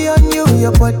body on you,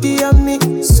 your body on me.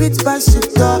 Sweet passion,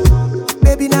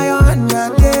 baby, now you're on your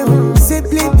game.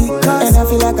 Simply because, and I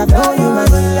feel like I've known you my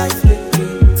whole life.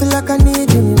 Feel like I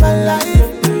need you in my life.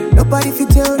 Nobody fit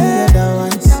tell me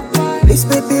otherwise. This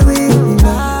baby will be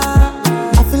mine.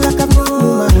 I feel like I've known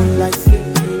you my whole life.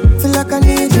 Feel like I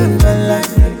need you in my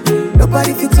life.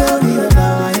 Nobody fit tell me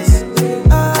otherwise.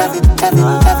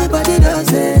 Everybody does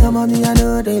say, oh mommy, I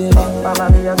know they like. Mama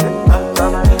mia,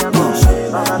 mama mia,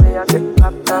 mama mia,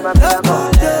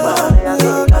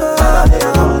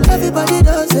 everybody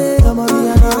does say, oh mommy,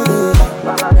 I know they like.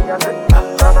 Mama mia, mama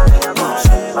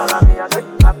mia,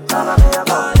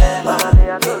 mama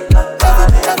mia,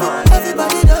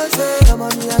 everybody does say, oh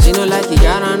mommy, I know. She no like the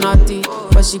yard or naughty,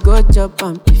 but she go chop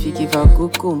am if you give her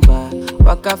cucumber.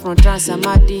 Waka from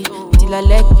Transamadi till her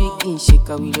leg begin shake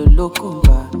her with a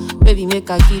locumba. Baby, make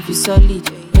her give you solid.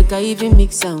 Make her even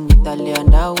mix am with her lay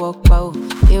and her walk pow.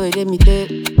 Hey, wait, let me tell.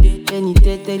 She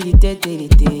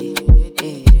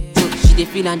dey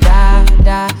feel and da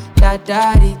da da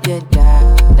da da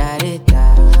da da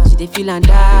da. She dey feel and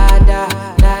da da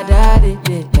da da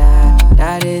da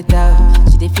da da.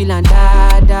 She dey feel and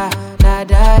da da da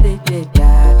da da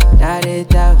da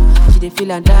da. She dey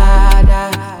feel and da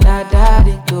da da da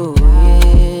da.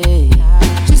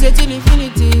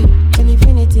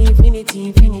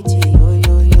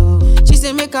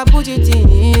 I put it in.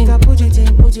 Make I put it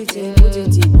in, put it in, put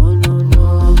it in. No, no,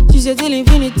 no. She said till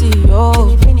infinity, oh,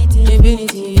 infinity,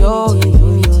 oh,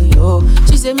 infinity, oh.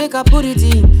 She said make I put it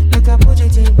in. Make I put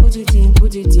it in, put it in,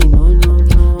 put it in. No, no,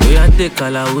 no. We are take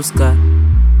Kalauska,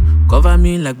 cover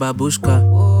me like babushka.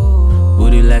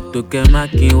 Booty like Tokema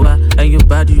Kinwa, and your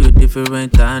body you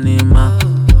different animal.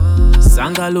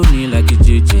 Sangalo me like a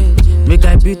JJ, make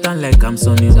I beat on like I'm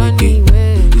Sonny Wiki.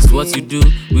 It's what you do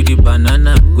with the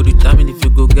banana. Go determine if you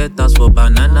go get us for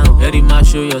banana. Very much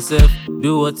show yourself,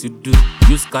 do what you do.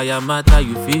 Use Kayamata,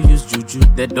 you feel use Juju.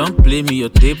 They don't play me your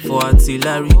tape for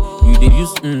artillery. You they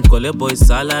use collect boy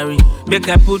salary. Make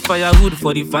I put firewood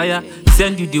for the fire.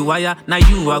 Send you the wire. Now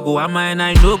you I go ama and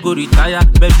I no go retire.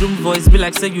 Bedroom voice be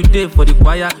like say you did for the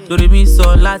choir. Do re mi so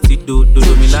lati do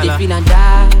mi lala. She dey feelin'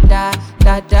 da da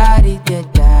da da da da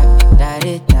da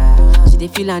da da. She dey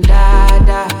feelin' da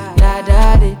da da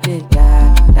da da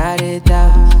da da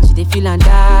da. She dey feelin'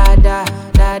 da da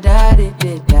da da da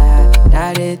da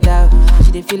da da.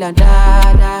 She dey feelin'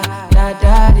 da da da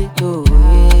da da do.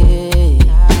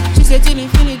 She say till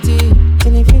infinity,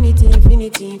 infinity,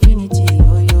 infinity,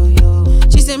 yo yo yo.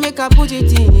 She say make I put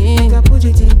it in, make I put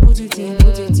it in, put it in,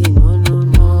 put it in. No no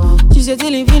no. She say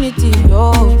till infinity,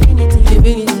 oh, infinity,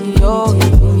 infinity, oh,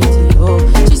 infinity,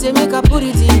 oh. She say make I put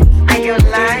it in. And your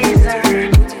lies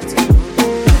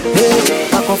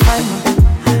Wako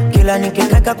fine, kila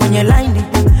nikikaka kwenye line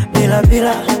bila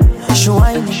bila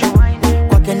shuaini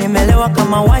kwake nimelewa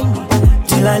kama waini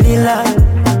tilalila.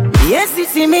 Yesi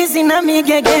simizi na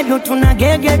migegedu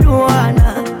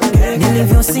tunagegeduana,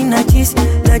 nilivyo sina jisi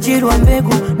tajiri wa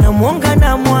mbegu na mwonga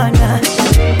na mwana.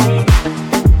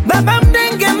 Baba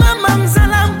mdenge mama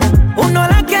mzalamu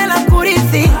unolake la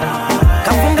kurithi,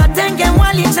 kafunga tenge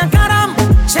mwali chakaramu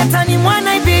shetani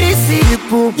mwana ibilisi.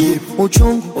 Ipu,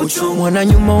 uchungu, mwana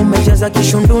nyuma umejaza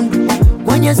kishundundu.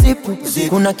 Kwenye zipu,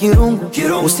 kuna kirungu,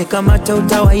 usikamate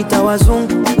utawaita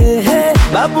wazungu.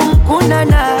 Babu mkuna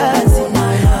nazi,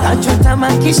 achota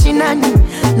makishi nani,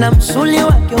 na msuli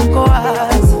wa kioko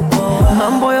wazi.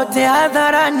 Mambo yote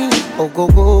hadharani,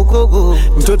 ogogo ogogo.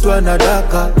 Mtoto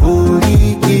anadaka,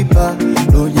 ulikipa,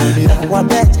 nonyelea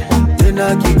wabeta,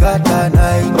 tena kikata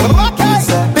na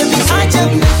ikikisa. Baby acha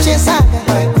mchezaga,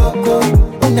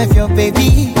 unavyo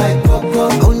baby,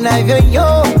 unavyo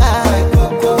yoga,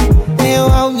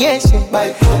 leo aonyeshe.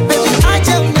 Baby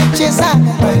acha mchezaga,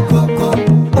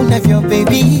 unavyo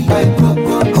baby,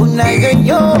 unavyo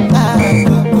yoga,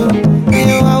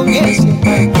 leo aonyeshe.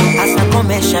 Asa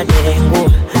komesha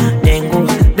dengu, dengu,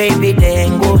 baby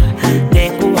dengu,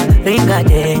 dengu, ringa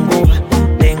dengu,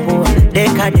 dengu,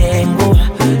 deka dengu,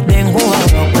 dengu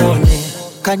awapone.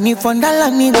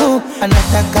 Kanifondala miguu,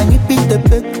 anataka nipite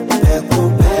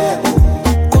peku,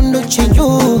 kundu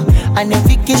chinju,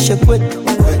 anifikishe kwetu.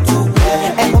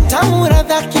 Utamu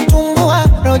radha kitumbua,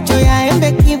 rojo ya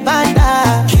embe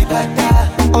kibada,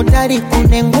 odari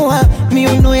kunengua,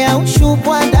 miuno ya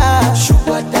ushubwada.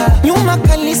 Nyuma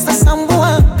kalisa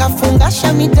sambua,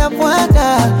 kafungasha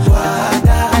mitabwada.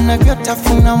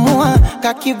 Anavyotafuna mua,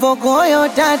 kakibogoyo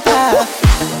dada.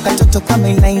 Katoto kama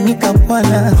ilainika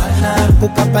bwana,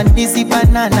 ukapandizi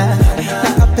banana,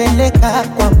 nakapeleka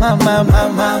kwa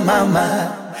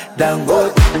mama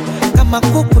Dangote. Kama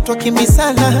kuku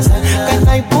twakimbisana,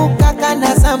 kanaibuka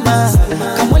kanazama,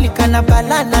 kamwili kana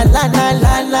balana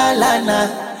lana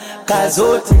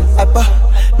kazote. Apa,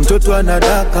 mtoto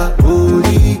anadaka,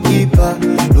 ulikipa,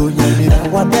 nonyelea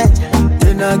wabeta,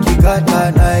 tena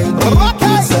kikata na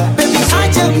ikikisa. Baby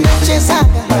acha mchezaga,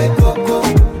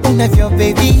 unavyo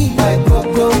baby,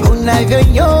 unavyo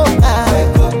yoga,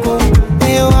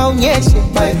 leo aonyeshe.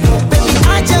 Baby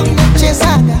acha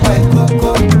mchezaga,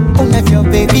 unavyo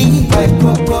baby,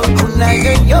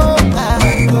 unavyo yoga,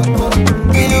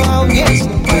 leo aonyeshe.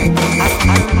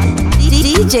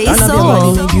 DJ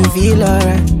Soul. Make you feel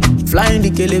alright. Flying the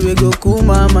kele we go cool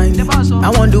my mind. I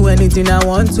won't do anything I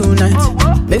want tonight.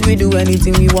 Make we do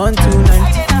anything we want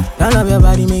tonight. I love your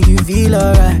body, make you feel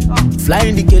alright.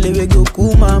 Flying the kele we go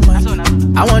cool my mind.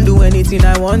 I won't do anything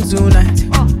I want tonight.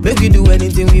 Make we do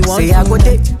anything we want. Say I go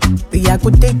take, I go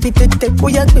take. Oh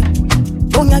yeah, take.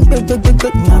 Oh yeah, take. I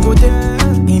go take,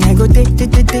 and I go take.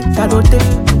 I go take.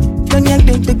 Don't yeah,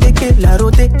 take. La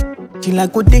rote. She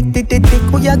like go take.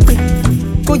 Oh yeah, take.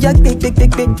 Oh yeah, take.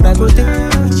 I go take.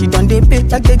 She done dey pay,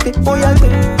 take. Oh yeah,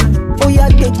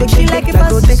 take. She like it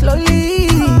fast slowly.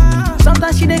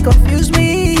 Sometimes she dey confuse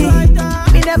me.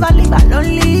 Me never leave her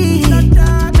lonely. And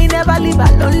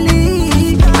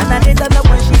I dey turn up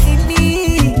when she need me.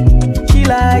 She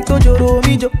like Tojoro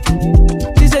Mijo.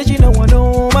 She say she no want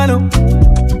no man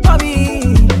for me,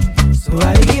 so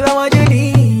I give her what you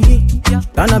need.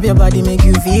 Turn up your body, make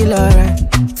you feel alright.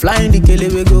 Flying the kele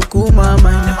we go cool my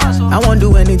mind. I won't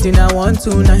do anything I want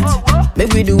tonight.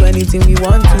 Make we do anything we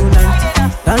want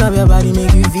tonight. Turn up your body, make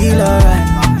you feel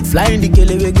alright. Flying the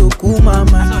kele we go cool my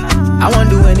mind. I won't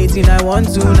do anything I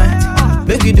want tonight.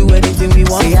 Make we do anything we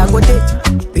want. Say I go take,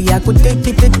 oh yeah, quick.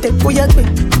 Oh yeah, quick,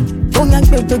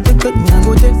 me I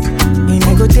go take. And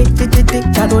I go take,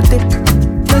 I go take.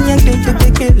 Oh yeah, take,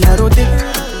 I go take.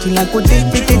 She like go take,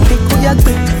 oh yeah,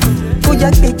 quick. Oh yeah,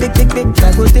 take,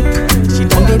 I go take. She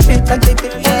done dey take,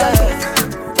 oh yeah,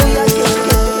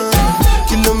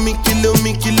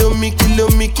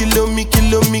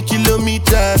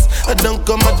 kilometers. I don't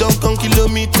come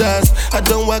kilometers. I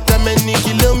don't walk that many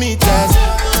kilometers.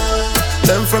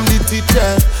 Learn from the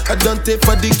teacher. I don't take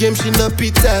for the game, she no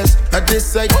pitas. I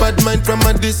decide bad mind from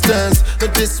a distance.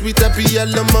 Not this sweet, I be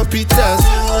all on my pitas.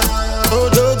 Oh,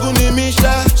 Doguni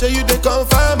Misha, show you the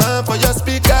confirm for your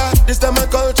speaker. This time I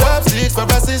call chopsticks for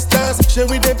assistance. Show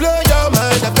we they blow your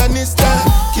mind, Afghanistan.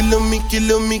 Kilometers.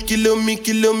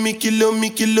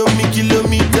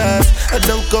 I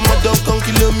don't come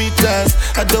kilometers.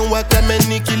 I don't walk that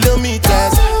many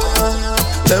kilometers.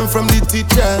 Learn from the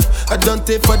teacher. I don't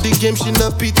take for the game, she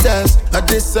no pitas. I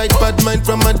decide bad mind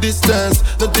from a distance.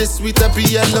 Not this sweet, I be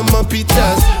all on my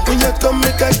pitas. When you come,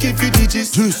 make I give you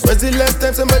digits. When's the last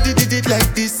time somebody did it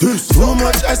like this? So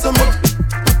much ice on my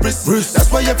wrist.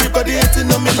 That's why everybody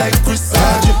hating on me like Chris.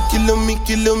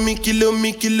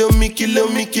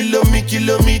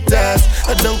 Kilometers.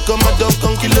 I don't come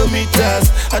kilometers.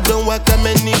 I don't walk that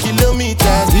many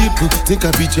kilometers. People think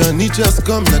I be Johnny, just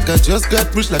come. Like I just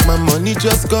got rich, like my money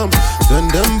just come.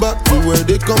 Send them back to where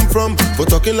they come from. For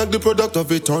talking like the product of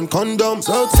a torn condom.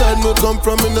 Southside no come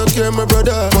from, me no care, my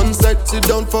brother. One side, sit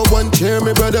down for one chair,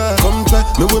 my brother. Come try,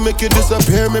 me will make you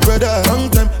disappear, my brother. Long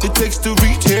time it takes to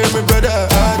reach here, my brother.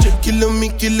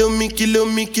 Kilometers.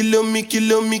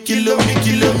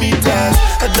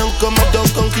 I don't come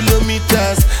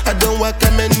kilometers. I don't walk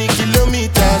that many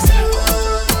kilometers.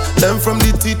 Learn from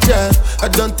the teacher. I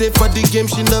don't take for the game,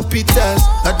 she no pitas.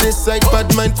 I decide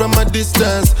bad mind from a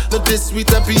distance. Not this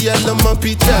sweet, I be all on my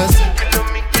pitas.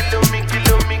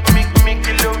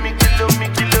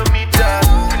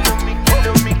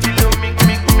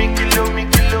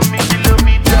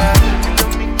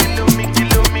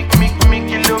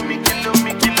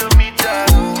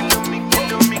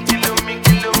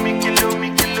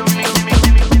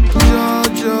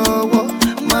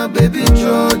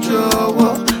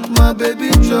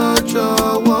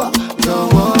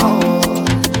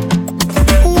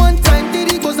 One time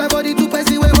did it cause my body too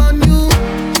passy way on you.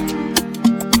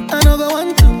 I never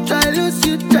want to try lose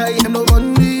you, try I'm no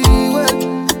one well.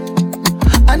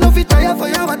 I know if you tire for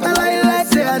you, what I like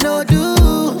say I know do.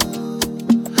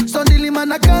 Suddenly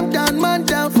man I calm down, man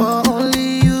down for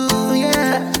only you,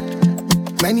 yeah.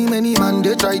 Many man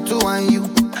they try to whine you.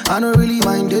 I don't really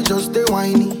mind, they just they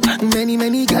whiny.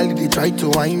 Many girls they try to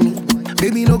whine me.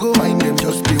 Baby, no go mind them,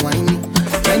 just be whiny.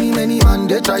 Many man,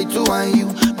 they try to whine you.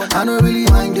 But I don't really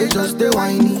mind, they just they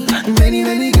whiny.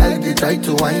 Many girls, they try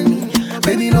to whine me.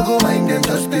 Baby, no go mind them,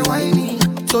 just be whiny.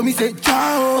 So me say,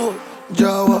 ciao,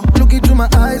 Jawa. Look into my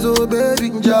eyes, oh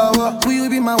baby, Jawa. Will you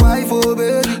be my wife, oh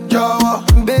baby, Jawa.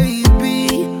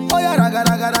 Baby, oh yeah,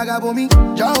 raga, for me,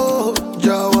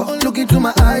 Jawa. Look into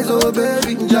my eyes, oh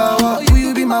baby, Jawa. Will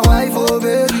you be my wife, oh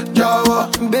baby, Jawa.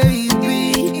 Baby,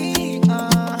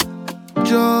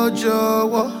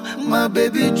 Jawa, my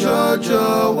baby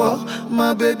Jawa,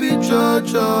 my baby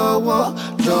Jawa.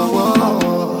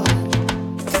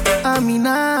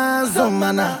 Amina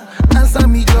Zomana, answer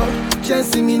me Jo,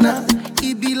 chasing me now.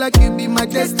 It be like you be my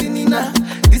destiny now.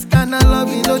 This kind of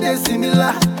love, you know they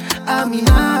similar.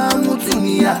 Amina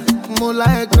Mutunia, Mola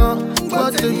Ekon,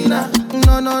 Gotemina.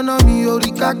 No, me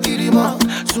Orika Kirima.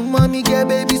 Suma me get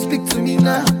baby, speak to me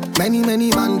now. Many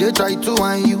man, they try to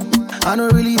whine you. I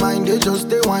don't really mind, they just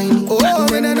they whiny. Oh,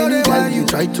 many girls, you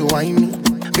try to whine me.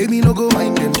 Baby, no go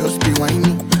mind them, just be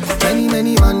whiny.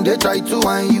 Many man, they try to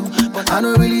whine you. But I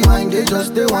don't really mind, they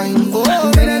just they whiny.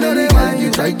 Oh, many girls,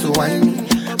 you try to whine me.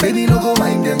 Baby, no go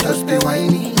mind them, just be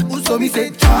whiny. So me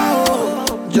say, ciao,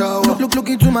 Jawa. Look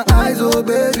into my eyes, oh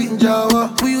baby,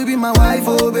 Jawa. Will you be my wife,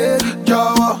 oh baby,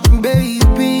 Jawa.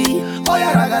 Baby, oh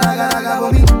yeah, raga,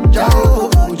 for me,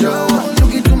 Jawa.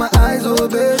 Look into my eyes, oh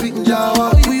baby,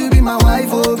 Jawa. Will you be my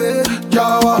wife, oh baby,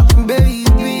 Jawa.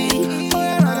 Baby, oh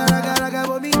yeah, raga,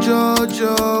 for me,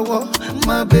 Jawa.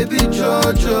 My baby,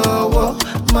 Jawa.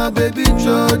 My baby,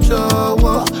 Jawa.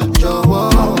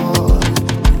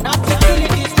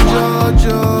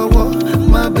 Jawa,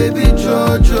 my baby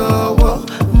Jawa,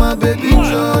 my baby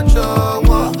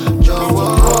Jawa.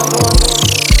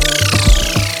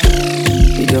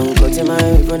 You don't go to my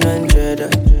 100.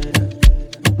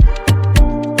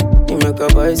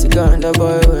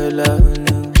 your boy well.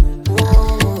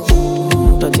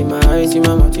 Not in my eyes, in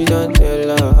my mouth, you don't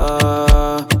tell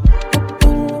her.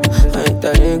 I ain't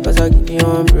telling cause I give you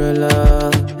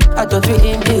umbrella. I thought we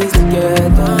in this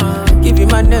together. Give you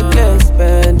my necklace,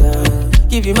 pendant.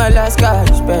 Give you my last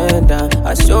cash, pendant.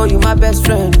 I show you my best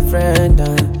friend.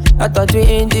 I thought we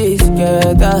in this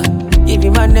together. Give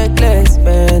you my necklace,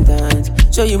 pendant.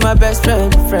 Show you my best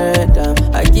friend.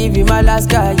 I give you my last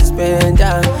cash,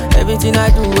 pendant. Everything I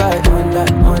do, I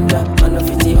under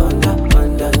 50, under.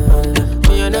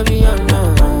 Oh, you know be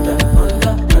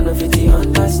under 50,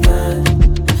 understand.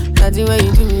 Nothing when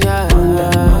you do me, I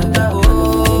under.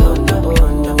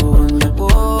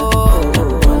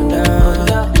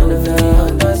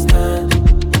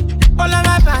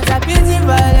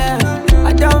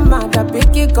 I don't mind, I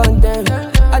pick it condemn.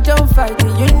 I don't fight the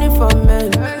uniform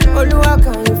man. Oluwa,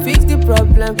 can you fix the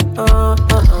problem?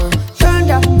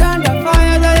 Thunder,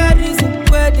 fire, that your reason.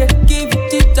 Where they give you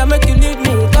tips, I make you leave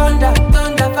me. Thunder,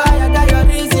 fire, that your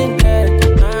reason.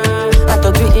 I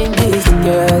thought we in this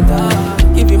together.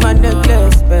 Give you my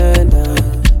necklace,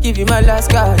 pendant. Give you my last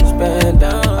cash,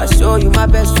 pendant. I show you my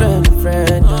best friend.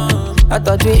 I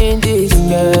thought we in this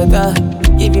together.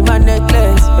 Give you my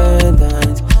necklace,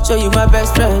 pendant. Show you my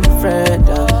best friend.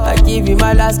 I give you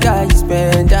my last cash,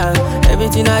 pendant.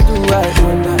 Everything I do, I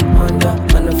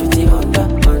under 50, under.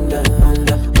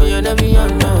 Oh, you never be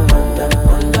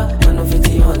under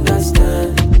 50,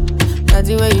 understand.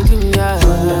 Nothing when you do me, I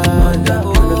under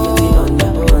 50,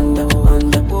 under.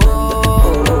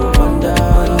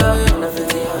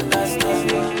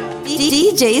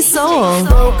 DJ Soul.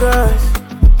 Focus,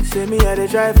 see me how they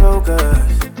try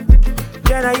focus.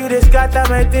 Can I you just scatter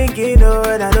my thinking, oh,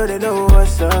 and I know they know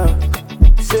what's up.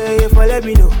 Say if I let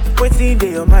me know, what's in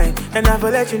your mind, and I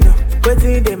will let you know, what's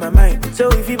in my mind. So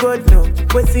if you both know,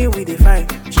 what's in we define.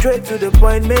 Straight to the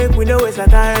point, make we know it's a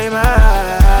time.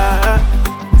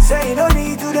 Say you don't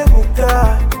need to the book,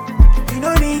 you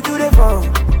don't need to the phone,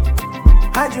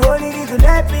 and you only need to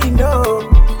let me know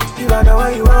you are the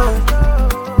one you want.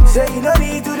 Say you don't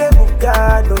need to the book,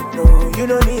 no, you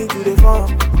don't need to the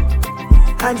phone,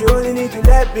 and you only need to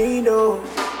let me know.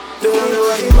 Don't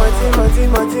worry,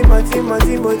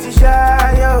 multi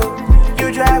shy, yo.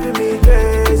 You driving me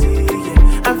crazy,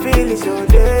 yeah. I'm feeling so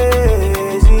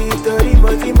lazy. Don't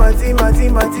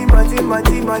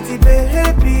multi,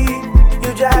 baby.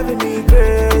 You driving me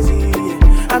crazy,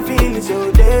 yeah. I'm feeling so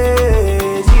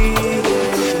lazy,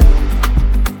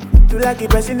 yeah. You like it,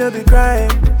 person, no be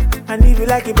crying. And if you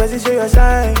like it, person, show your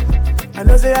sign. I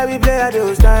know say I be play at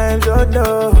those times, oh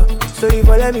no. So if you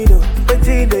let me know, what's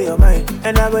in your mind,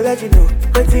 and I will let you know,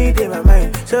 what's in my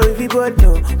mind. So if we both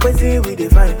know, what's in we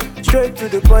define. Straight to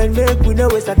the point, make we know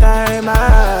it's a time.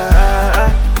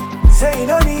 Say you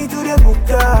don't need to the book,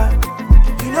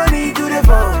 you don't need to the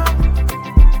phone,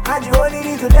 and you only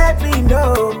need to let me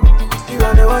know you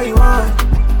are the one you want.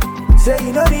 Say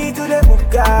you don't need to the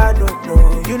book, no,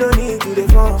 you don't need to the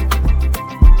phone,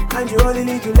 and you only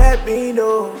need to let me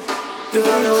know. You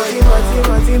don't know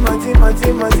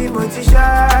multi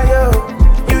shy, yo.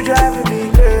 You driving me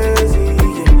crazy,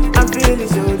 yeah. I'm feeling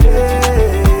so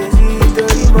lazy.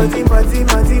 Don't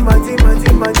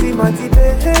multi,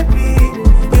 baby.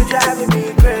 You driving me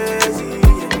crazy,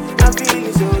 yeah. I'm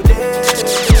feeling so lazy.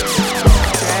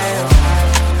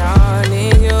 I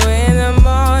need you in the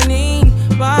morning,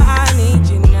 but I need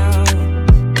you now.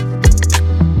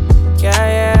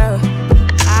 Yeah.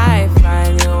 I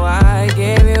find you, I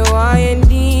give you all you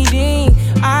needing.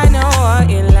 I know what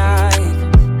you like.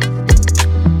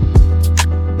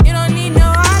 You don't need no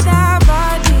other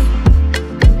body.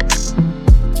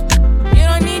 You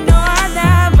don't need no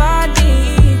other body.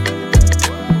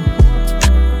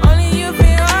 Only you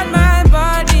feel on my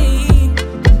body.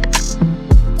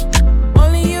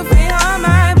 Only you feel on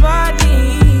my body.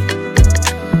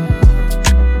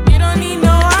 You don't need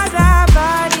no other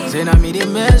body. Say now me they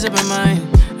mess up my mind,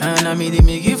 and I me they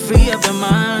make you free up your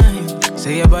mind.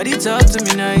 Say your body talk to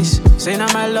me nice. Say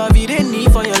now my love you didn't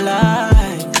need for your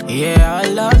life. Yeah, our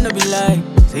love no be lie.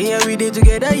 Say yeah we did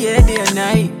together, yeah, day and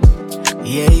night.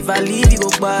 Yeah, if I leave you go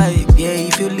by. Yeah,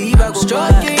 if you leave I go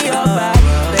stroking by. Your body,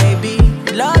 baby.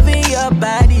 Loving your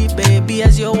body, baby.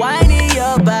 As you're whining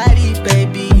your body,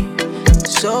 baby.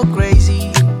 So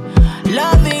crazy.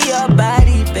 Loving your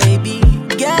body, baby.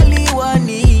 Girl, you want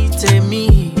need to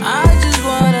me. I just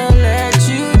wanna let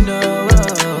you know.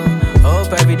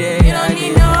 Hope every day You don't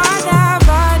need no other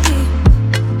body.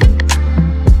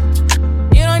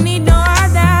 You don't need no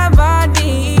other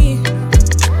body.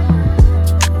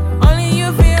 Only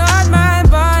you feel on my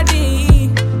body.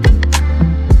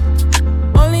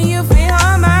 Only you feel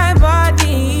on my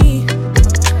body.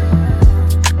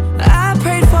 I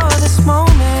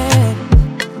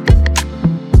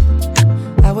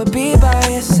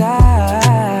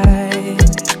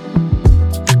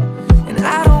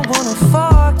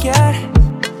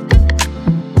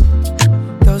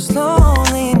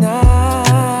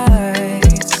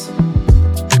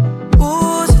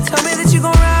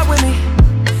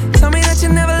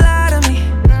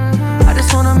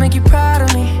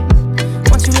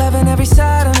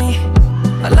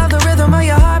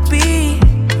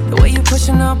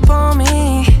up on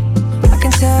me. I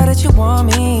can tell that you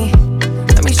want me.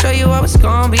 Let me show you how it's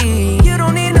gonna be. You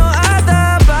don't need no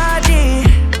other body.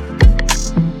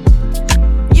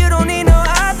 You don't need no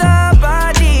other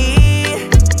body.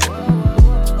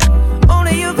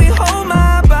 Only you can hold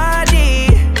my body.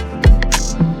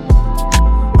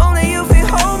 Only you can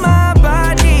hold my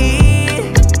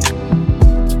body.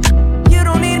 You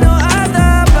don't need no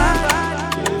other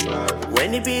body.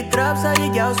 When the beat drops, all the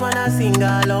girls wanna sing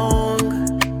along.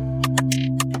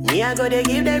 Me, I go to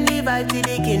give them the vibe till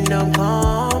the kingdom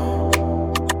come.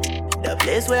 The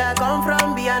place where I come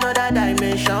from be another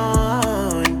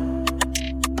dimension.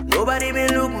 Nobody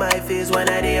been look my face when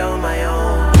I dey on my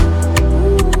own.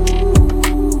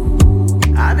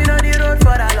 I've been on the road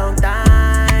for a long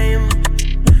time.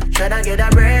 Tryna get a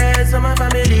bread so my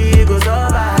family go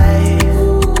survive.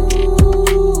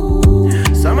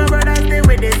 Some of my brothers stay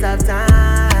with this half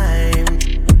time.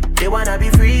 They wanna be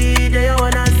free, they don't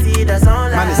wanna see the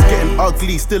sunlight. Man, it's getting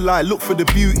ugly, still I look for the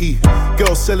beauty.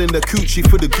 Girls selling the coochie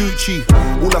for the Gucci.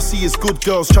 All I see is good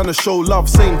girls trying to show love.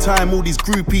 Same time, all these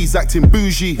groupies acting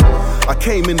bougie. I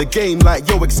came in the game like,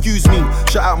 yo, excuse me.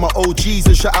 Shout out my OGs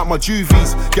and shout out my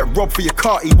juvies. Get robbed for your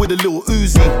carty with a little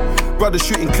Uzi. Brothers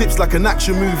shooting clips like an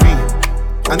action movie.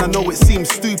 And I know it seems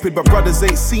stupid, but brothers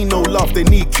ain't seen no love, they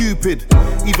need Cupid.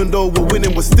 Even though we're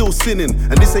winning, we're still sinning.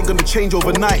 And this ain't gonna change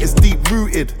overnight, it's deep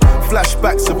rooted.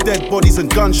 Flashbacks of dead bodies and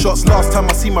gunshots. Last time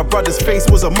I see my brother's face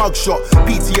was a mugshot.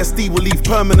 PTSD will leave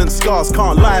permanent scars.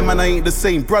 Can't lie, man, I ain't the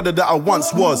same brother that I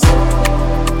once was.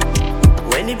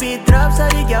 When the beat drops, all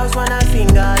the girls wanna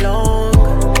sing along.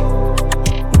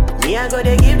 Me, I go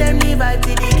to give them the vibe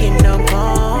till the kingdom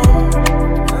come.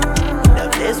 The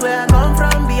place where I come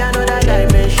from be another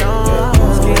dimension.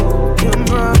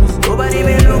 Nobody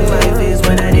will look my face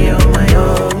when I dey on my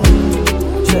own.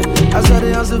 I saw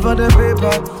the hustle for the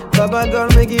paper. Baba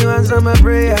God make you answer my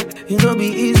prayer. It no be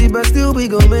easy, but still we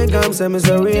gon' make 'em. Say me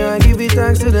sorry, I give it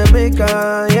thanks to the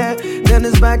maker. Yeah, then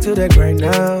it's back to the grind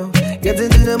now. Getting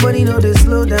to the money, no they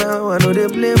slow down. I know they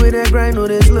play with that grind, no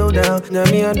they slow down. Now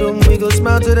me and them, we go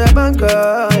smile to the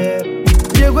banker. Yeah,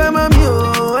 yeah, where my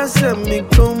mule, I said me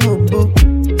come boo.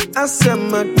 I said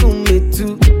my come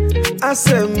too. I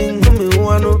said me come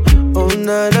one oh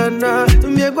na na na.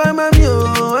 Me where my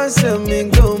mule, I said me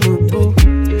come boo.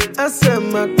 I said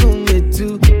my come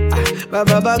too.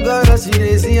 Baba God, I see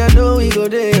they see. I know we go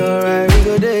day alright, we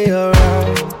go day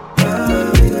alright.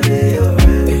 We go day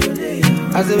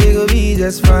alright. I said we go be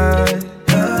just fine.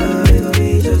 We go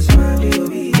be just fine. We go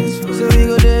be just fine. So we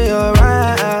go day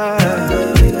alright.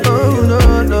 Oh no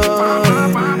no,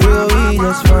 we go be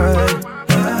just fine.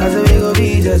 I said we go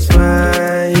be just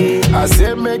fine. I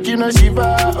said make you no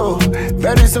shiva, oh.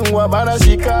 Very soon wabana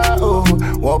shika, oh.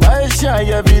 Wabaisha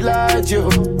ya village,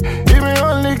 oh. Even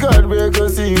only God will go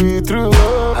see you through,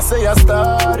 oh. I say a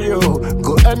star, yo.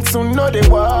 Go and soon know the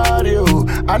war, yo.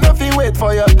 I know if you wait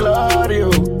for your glory, oh.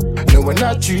 No one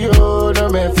not you, no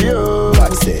me few.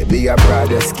 God say be a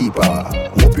brother's keeper.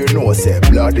 Hope you know say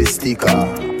blood is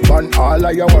sticker. Burn all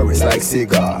of your worries like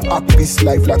cigar. Act this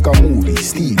life like a movie,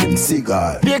 Steven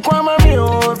Seagal. They call me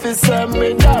officer,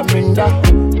 me da minda.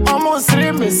 Almost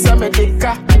 3 miss me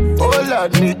dika. Oh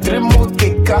Lord, me 3 more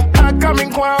kika. I come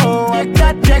in kwa oh,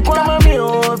 they call me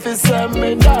officer,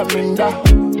 me da minda.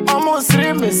 Almost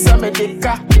 3 miss me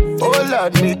dika. Oh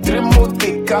Lord, me 3 more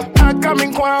kika. I come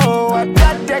in kwa oh,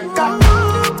 that deka.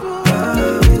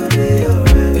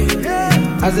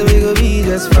 I said we go be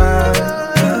just fine.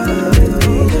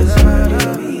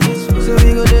 So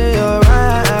we go day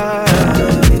alright.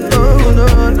 Oh no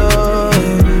no,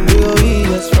 we go be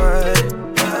just fine.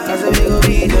 I said we go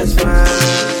be just fine.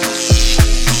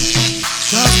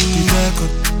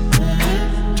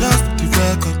 Just the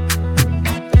record.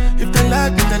 If they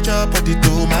like me, then chop at the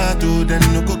tomato, then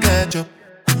no go catch up.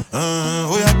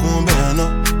 Oh yeah, come bear no.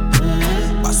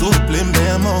 Pass over plain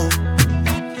bear more.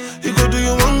 You go do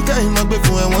you one time, I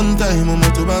before one time, I'm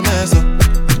to my mess up.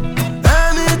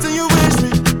 Anything you wish me,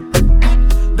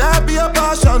 that be a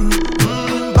passion.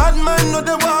 Bad man no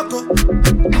they walk up,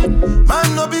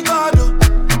 man no be God.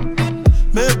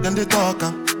 Make them they talk,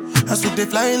 that's what they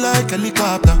fly like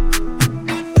helicopter.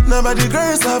 Now by the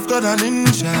grace of God and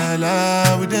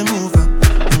inshallah, we they move.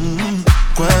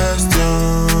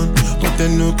 Question, but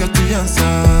then no get the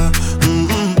answer.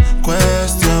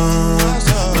 Question,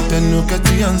 but then no get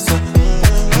the answer.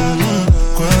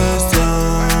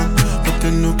 Question, but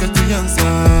then no get the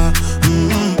answer.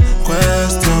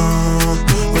 Question,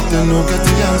 but then no get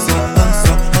the answer.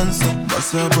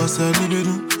 Bossa, do.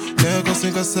 Lagos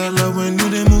and Casala when you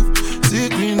they move. See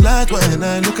green light when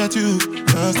I look at you.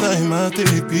 First time I take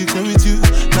a picture with you.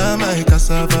 Now my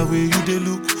cassava where you they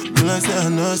look. Like say I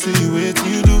know, see you wait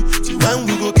you do. See when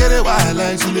we go get it, why I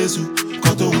like to listen.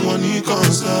 Cause the one you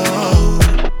console.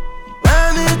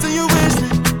 Anything you wish me,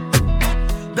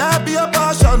 that be a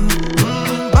passion.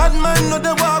 Bad man no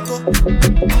they walk up,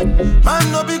 man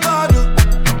no be God.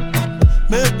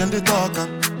 Make them they talk up,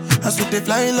 as we they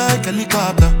fly like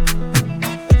helicopter.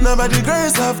 Now by the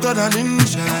grace of God and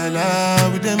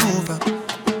inshallah we they move up.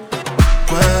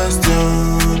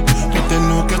 Question, but they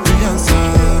no get the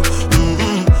answer.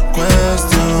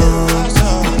 Question,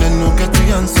 but they no get the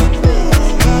answer.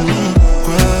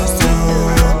 Question,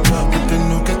 but they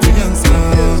no get the answer.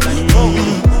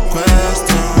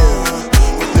 Question,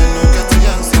 but they no get the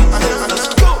answer. Let's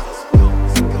go.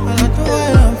 I like the way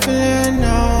I'm feeling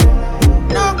now.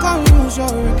 No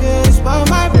confusion, regrets, but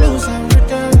my blues I'm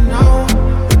written now.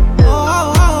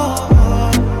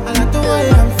 I like the way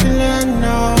I'm feeling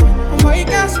now. Boy, you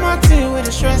got smart thing with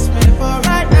the stress me, but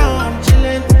right now I'm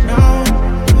chilling now.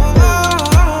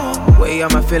 Way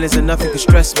out my feelings and nothing can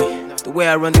stress me. The way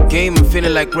I run the game, I'm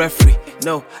feeling like referee.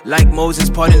 No, like Moses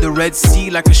parting the Red Sea,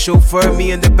 like a chauffeur,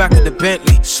 me in the back of the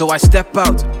Bentley. So I step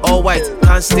out, all white,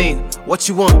 can't stain. What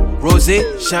you want?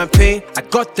 Rosé, champagne? I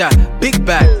got that. Big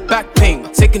bag, back pain.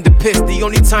 Taking the piss, the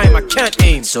only time I can't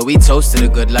aim. So we toasted a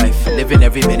good life, living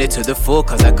every minute to the full,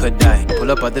 cause I could die.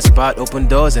 Pull up at the spot, open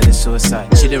doors, and it's suicide.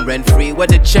 Chilling rent free, where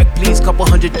the check please, couple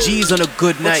 $100 G's on a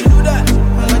good night.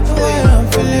 I like the way I'm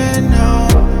feeling now.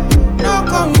 No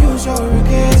confusion,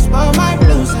 regrets, but my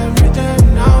blues I'm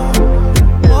written now.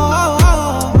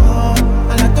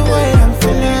 I like the way I'm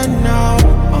feeling now.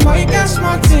 Boy, you got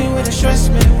smart thing with the stress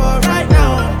me, but right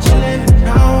now I'm chilling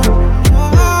now.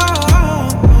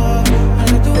 I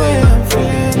like the way I'm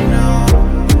feeling now.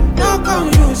 No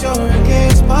confusion,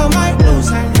 regrets, but my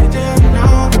blues I'm written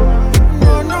now.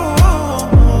 No.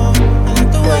 I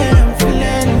like the way I'm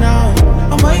feeling now.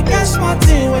 Boy, you got smart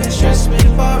thing with the stress me,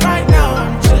 but right now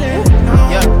I'm chilling now.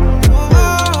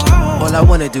 Yeah. All I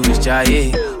wanna do is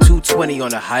jive. 220 on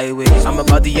the highway. I'm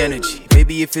about the energy.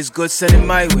 Baby, if it's good, send it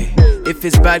my way. If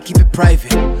it's bad, keep it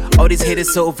private. All these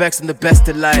haters so vexed, I'm the best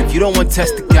alive. You don't want to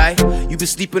test the guy. You been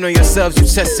sleeping on yourselves, you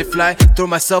test it fly. Throw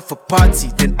myself a party,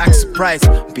 then act surprised.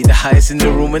 Be the highest in the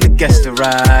room when the guests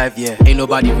arrive. Yeah, ain't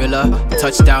nobody realer.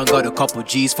 Touchdown, got a couple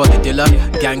G's for the dealer.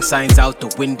 Gang signs out the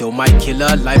window, my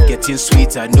killer. Life getting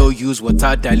sweeter, no use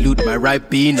water, dilute my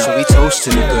Ribena. So we toast to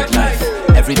the good life.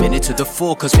 Every minute to the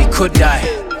full, cause we could die.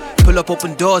 Pull up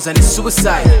open doors and it's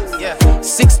suicide. Yeah,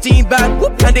 16 bad,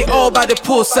 whoop, and they all by the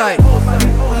poolside. I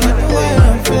like the way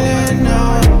I'm feeling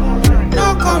now.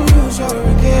 No confusion,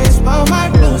 regrets, but my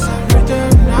blues I'm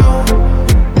written now.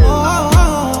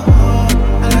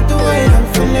 I like the way I'm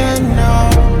feeling now.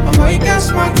 Boy, you got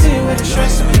smart thing with the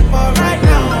stress me, but right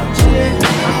now I'm chilling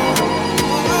now.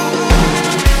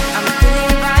 I'm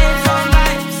feeling vibes on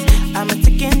vibes. I'm a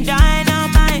ticking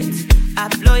dynamite. I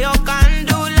blow your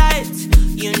candle lights.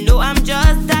 You know I'm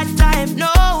just that type.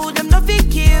 No, them no fit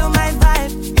kill my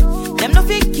vibe. Them no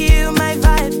fit kill my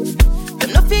vibe.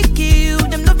 Them no fit kill.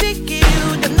 Them no fit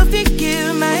kill. Them no fit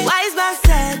kill my. Wise man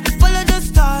said, follow the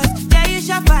stars. There you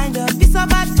shall find a piece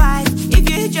of advice. If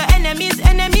you hit your enemies,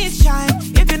 enemies shine.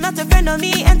 If you're not a friend of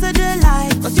me, enter the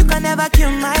light. Cause you can never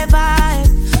kill my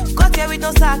vibe. Got here with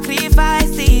no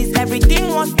sacrifices.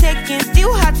 Everything was taken,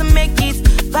 still had to make it.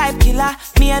 Vibe killer,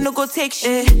 me I no go take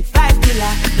shit. Vibe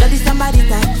killer, bloody somebody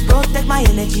time. Protect my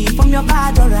energy from your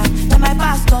bad aura. Now my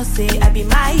pastor say I be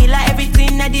my healer.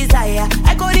 Everything I desire,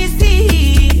 I go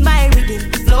receive. My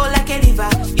rhythm flow like a river.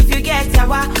 If you get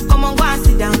yawa, come on go and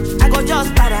sit down. I go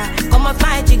just para, come off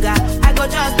my jigger. I go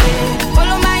just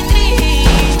follow my dream.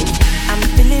 I'm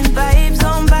feeling vibes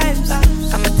on vibes.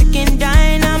 I'm a ticking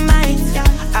dynamite.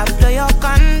 I blow your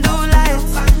candle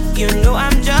lights. You know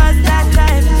I'm just that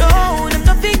type. No, them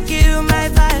no fit kill my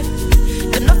vibe.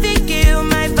 Them no fit kill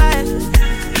my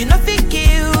vibe. You no fit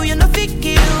kill, you no fit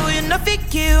kill, you no fit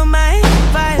kill my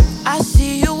vibe. I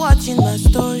see you watching my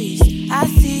stories. I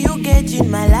see you gauging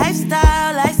my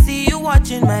lifestyle. I see you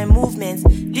watching my movements.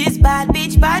 This bad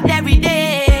bitch bad every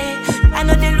day. I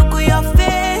know they look at your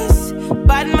face.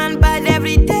 Bad man bad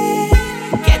every day.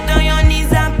 Get on your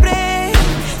knees and pray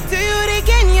till you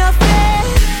regain your faith.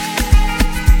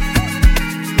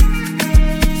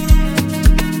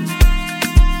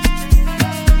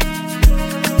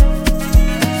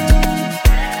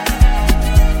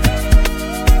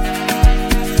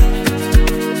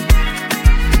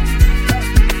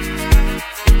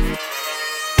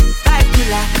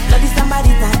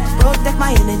 Protect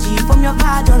my energy from your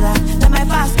bad aura. Let my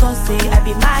pastor say I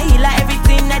be my healer.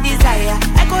 Everything I desire,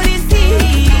 I go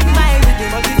receive. My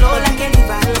rhythm flow like a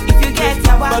river. If you get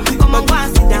yawa, come on go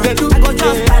and sit down. I go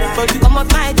just para, come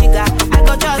off my jigger. I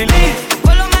go just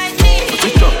follow my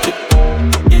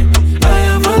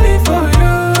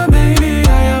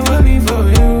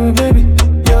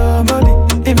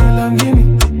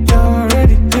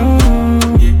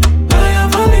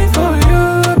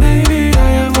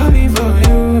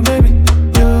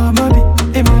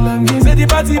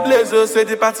place, so say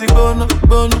the party gonna.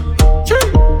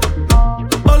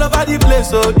 All over the place,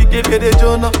 so you give me the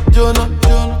Jonah.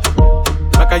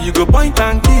 Like you go point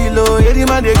and kill, oh, every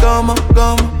man they come.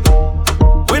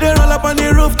 We dey roll up on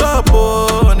the rooftop,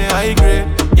 oh, on the high grade,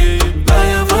 yeah. I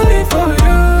am falling for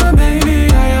you, baby.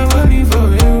 I am falling for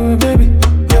you, baby.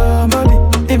 Your body,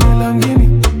 it belong to me.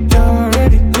 You're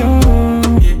ready,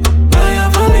 yeah. I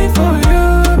am falling for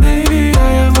you, baby. I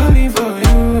am falling for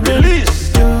you, baby.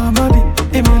 Release. Your body,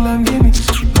 it belong to me.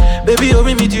 Baby, you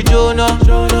bring me to Jonah.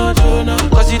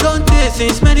 Cause you don't taste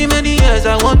since many years.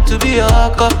 I want to be a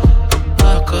haka.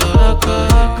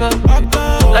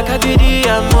 Like a Diddy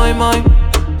and moi.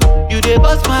 You dey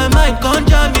bust my mind, can't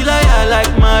jam me like I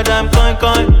like Madame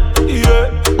Coin.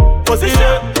 Yeah,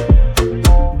 position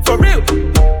for real.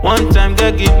 One time,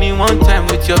 girl, give me one time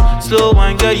with your slow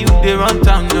wine, girl, you dey run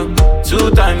town, no.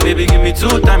 2 time, baby, give me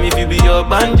 2 time. If you be your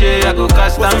banje, I go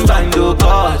cast and bind, no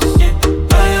cause.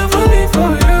 I am falling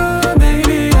for you,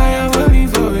 baby. I am falling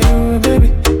for you,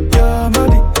 baby. Your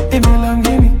body, it belong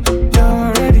to me.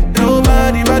 You're ready.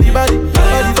 Nobody, body.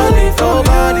 Go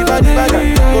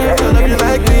love you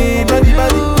like me,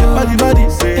 body.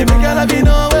 Say, make girl be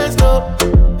no waste, no.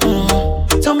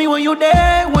 Tell me when you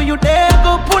there,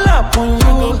 go pull up on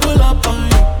you.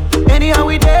 Anyhow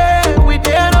we there,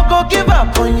 no go give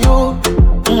up on you.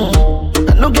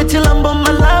 I no get till I'm but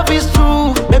my love is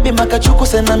true. Baby, makachuku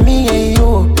send me and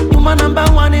you. You my number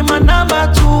 1 and my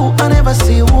number 2. I never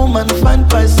see a woman fine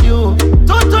past you.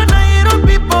 Toto na hero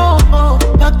people,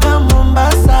 paka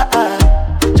Mombasa.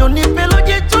 Johnny Pelo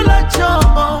jitula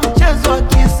chombo, mchezo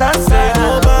kisasa.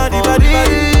 Nobody.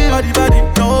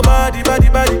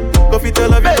 Go fit to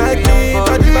love you like me,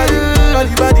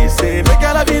 body. Say, make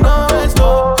girl be no waste,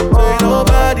 no. Say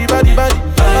nobody. Nobody. Go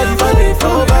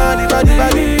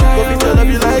fit to love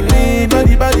you like me,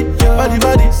 body.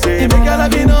 Say, make girl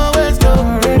be no waste, no.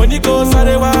 When you go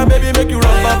Sarewa, baby, make you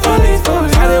run up on it.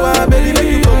 Sarewa, baby,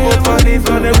 make you go on it.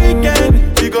 On the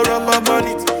weekend, you go rub up on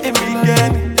it. In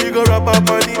weekend, you go rub up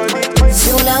on it.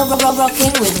 You're now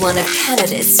rocking with one of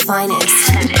Canada's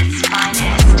finest.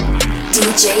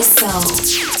 DJ Soul.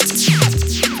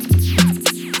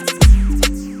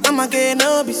 I'ma get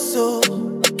no be so.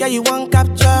 Girl, you won't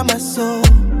capture my soul.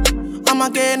 I'ma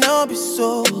get no be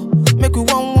so. Make you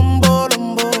one wumbo.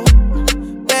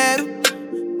 Beru,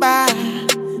 bye.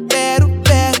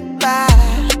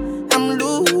 I'm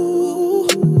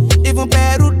loose. Even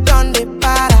Peru done the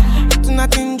para.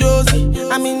 Tonight in Josie,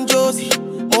 I'm in Josie.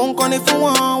 Won't call if you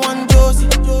want one Josie.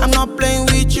 I'm not playing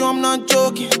with you, I'm not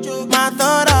joking. My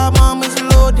thought of mom is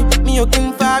loaded. Me, you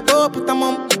can fag up, but I'm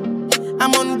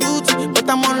on duty, but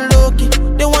I'm on low-key.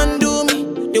 They want do me,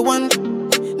 they want do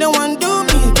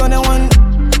me. Gonna want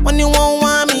when you won't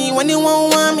want me.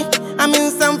 I'm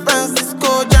in San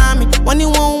Francisco, Jammy. When you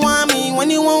won't want me.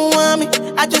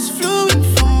 I just flew in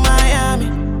from Miami.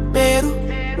 Peru,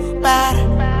 para.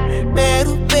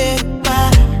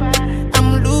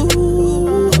 I'm loose.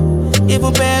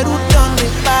 Even Peru done me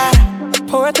para.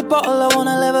 Pour out the bottle, I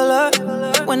wanna level up.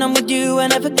 When I'm with you, I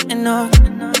never get enough.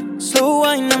 Slow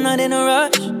wine, I'm not in a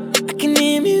rush. I can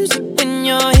hear music when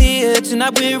you're here.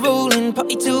 Tonight we're rolling,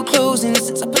 party till closing.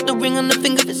 Since I put the ring on the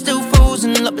finger, it's still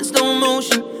frozen. Love in slow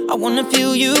motion, I wanna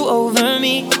feel you over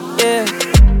me, yeah.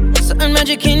 Certain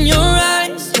magic in your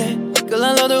eyes, yeah. Girl,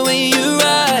 I love the way you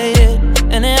ride it,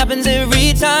 and it happens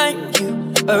every time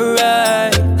you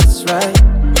arrive. That's right.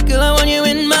 Girl, I want you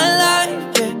in my life,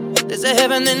 yeah. There's a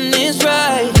heaven and it's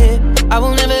right here. I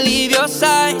will never leave your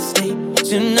side. Stay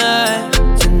tonight.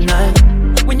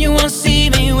 When you won't see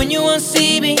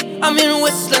me, I'm in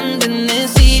West London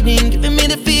this evening, giving me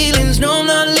the feelings. No, I'm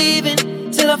not leaving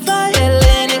till I fly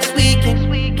LA next weekend.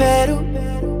 Peru,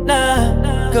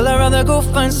 nah, girl, I'd rather go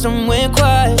find somewhere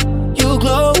quiet. You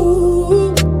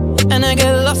glow, and I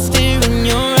get lost here in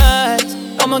your eyes.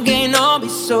 I'm again, I'll be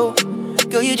so.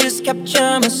 Girl, you just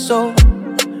capture my soul.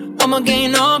 I'm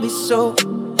again, I'll be so.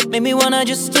 Make me wanna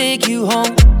just take you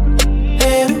home.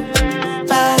 Peru,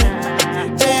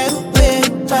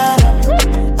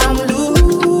 I'm loose.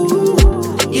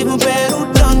 Even Peru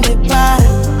done the para.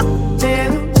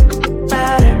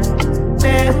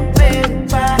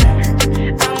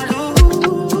 I'm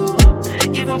loose.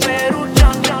 Even Peru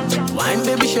done. Wine,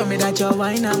 baby, show me that you're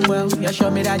wine and well. Yeah, show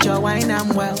me that you're wine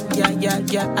and well.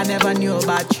 Yeah. I never knew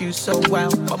about you so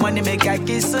well, but money make I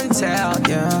kiss and tell.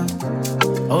 Yeah.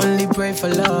 Only pray for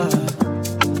love,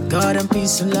 God and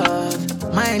peace and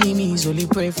love. My enemies only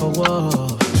pray for war.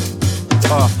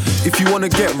 If you wanna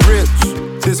get rich,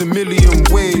 there's a million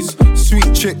ways.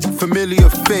 Sweet chick, familiar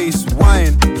face.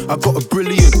 Wine, I got a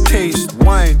brilliant taste.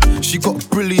 Wine, she got a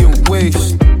brilliant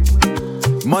waist.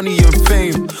 money and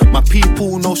fame. My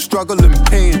people no struggle and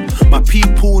pain. My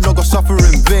people no go suffer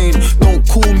in vain. Don't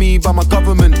call me by my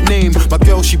government name. My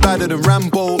girl, she badder than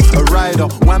Rambo. A rider,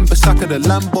 Wan-Bissaka the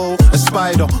Lambo. A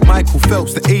spider, Michael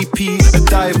Phelps the AP. A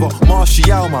diver,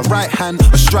 Martial, my right hand.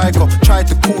 A striker, tried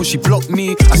to call, she blocked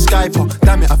me. I Skype her,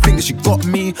 damn it, I think that she got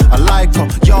me. I like her,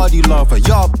 yardie lover,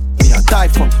 yard me, I die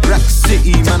for Rack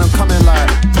City, man, I'm coming like.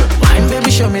 Wine, baby,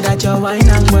 show me that you're wine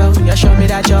and well. Yeah, show me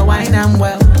that you're wine and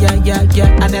well. Yeah, yeah,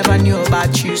 yeah. I never knew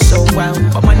about you so well,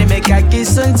 but money make I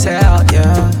kiss and tell,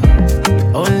 yeah.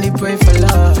 Only pray for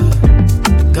love,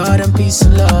 God and peace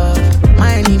and love.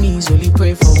 My enemies only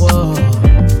pray for war.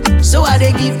 So I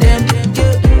they give them,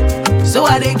 yeah. So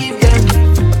I they give them.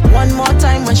 One more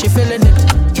time when she feeling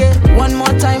it, yeah. One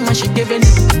more time when she giving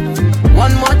it.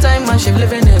 One more time when she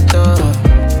living it,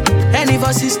 Any of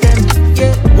our system,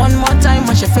 yeah. One more time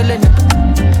when she feeling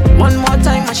it. One more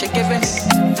time when she giving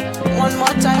it. One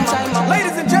more time.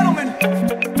 Ladies and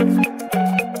gentlemen,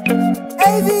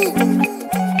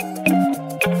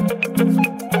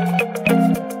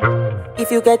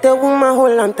 if you get a woman,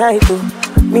 hold on tight,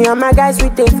 Me and my guys, we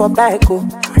take for bike,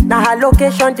 Now her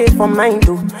location, take for mine,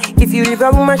 If you leave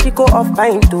a woman, she go off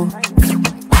pine,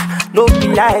 No be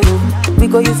lie, We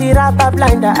go use it up,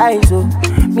 blind the eyes,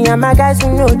 Me and my guys, we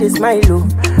know they smile,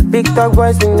 Big talk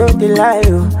boys, we know they lie,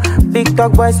 Big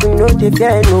talk boys, we know they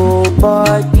fear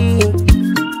nobody.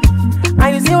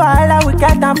 And you see wahala, we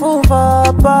can't fool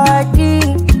for body.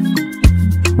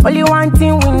 Only one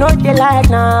thing we know they like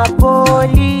na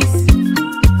police.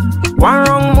 One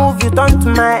wrong move, you turn to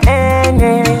my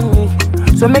enemy.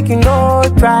 So make you no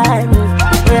try me.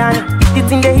 The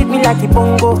thing they hit me like a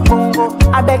bongo.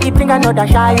 I beg you bring another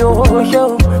shy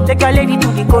show. Take your lady to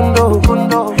the condo.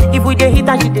 If we dey hit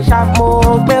and she dey sharp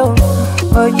more well.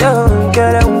 Oh yo,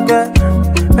 get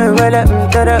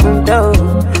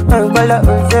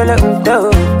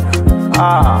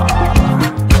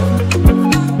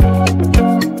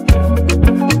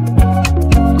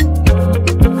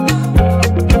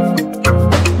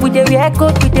We dey wear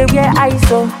coat, we dey wear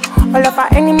ISO. All of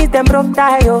our enemies them broke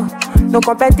tie, No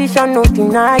competition, no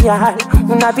denial.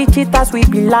 Una be cheaters, we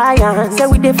be lions. Say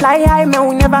we dey fly high, man,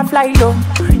 we never fly low.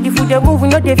 If we dey move, we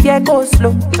no dey fear go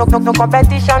slow. No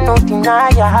competition, no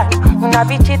denial. Una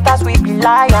be cheaters, we be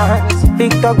lions.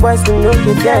 Big talk boys, we no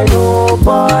dey fear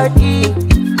nobody.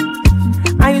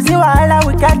 And you see wahala,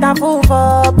 we can't fool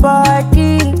for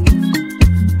body.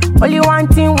 Only one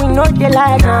thing we know they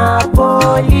like na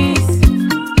police.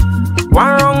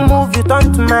 One wrong move, you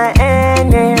turn to my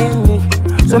enemy.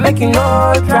 So make you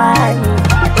no try me.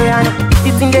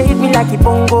 The thing they hit me like a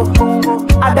bongo.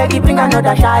 I beg you bring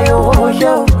another shy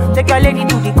show. Take your lady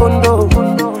to the condo.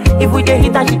 If we dey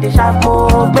hit and she dey sharp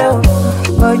more bell.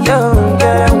 Oh yo,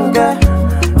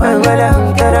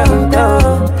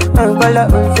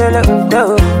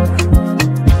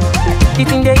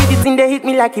 The thing they hit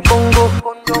me like a bongo.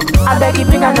 I beg you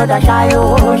bring another shy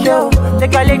show.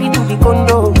 Take your lady to the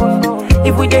condo.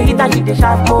 If we dey hit and she dey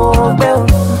sharp more bell.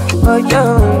 Oh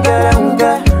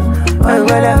yo,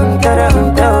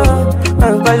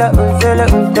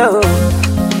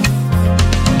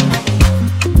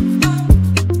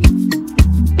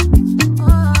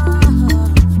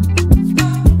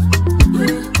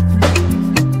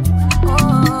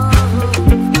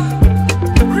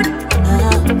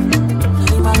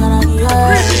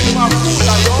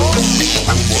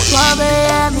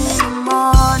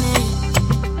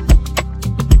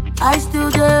 I still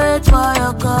do it for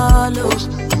your call,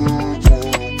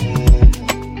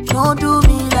 Don't do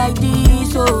me like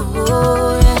this,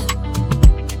 yeah.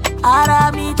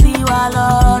 Ara mi ti wa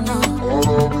lọ́nà,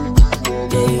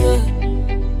 yeah.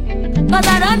 Cause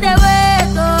I don't dey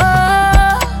wait,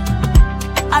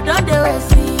 I don't dey wait,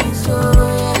 see,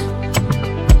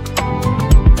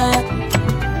 yeah.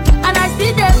 And I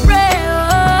still dey pray,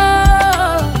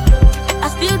 I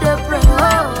still dey pray,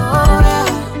 yeah.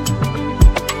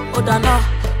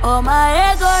 All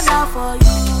my ego now for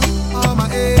you. All my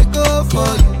ego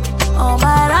for you. All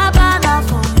my rubber now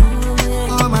for you.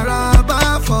 Yeah. All my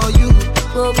rubber for you.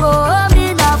 Go me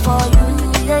now for you.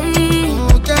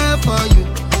 Yeah. Okay for you.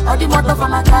 All the motor for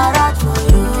my garage for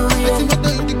you. Yeah. All the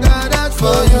motor in the garage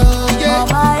for you. Yeah. All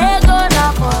my ego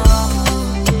now for you.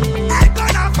 Ego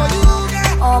now for you.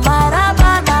 Yeah. All my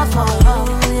rubber now for you.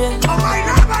 Yeah. All my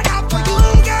rubber now for you.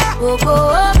 Yeah. Go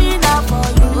me now for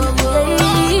you.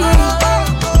 Yeah.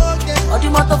 All the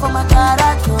motor for my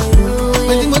garage for you.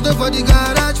 All the motor for the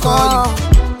garage for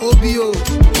you. OBO,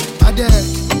 I dare.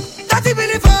 30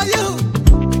 minutes for you.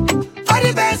 All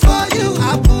the best for you.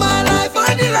 I put my life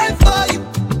on the line for you.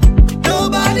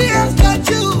 Nobody else got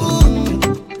you.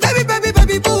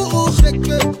 Baby, boo.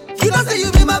 You don't say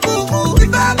you be my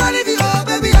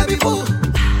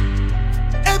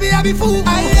be fool.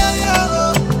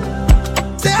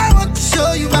 Say I want to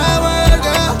show you my world,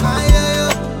 girl.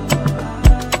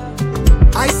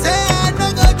 I say I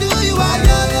don't go do you, I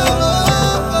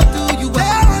do you. Say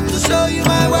I want to show you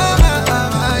my world,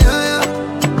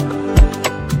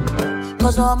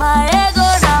 'cause all my ego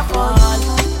now for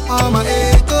you. All my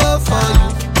ego for you.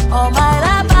 All my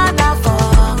rapa now for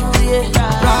you,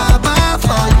 yeah. Rapa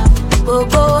for you. Go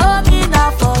me now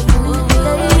for you,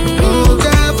 yeah.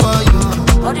 Okay for you.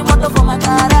 All the motor for my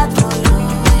car for you.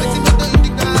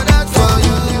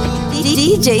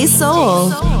 DJ Soul.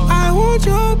 I want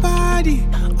your body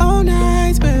all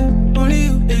night, babe. Only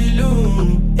you alone,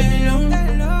 alone,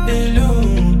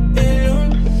 alone,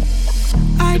 alone.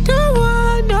 I don't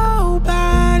want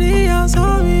nobody else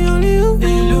on me, only you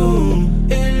alone,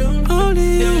 alone, only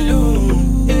you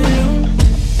alone, alone.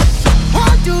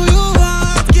 What do you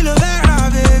want? Kilo Vera,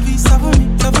 baby, stop for me,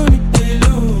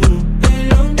 alone,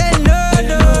 alone,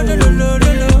 alone, alone,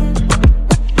 alone.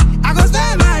 I go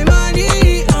spend my money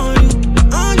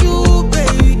on you,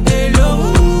 baby,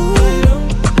 alone, alone,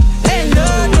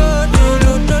 alone,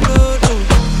 alone, alone.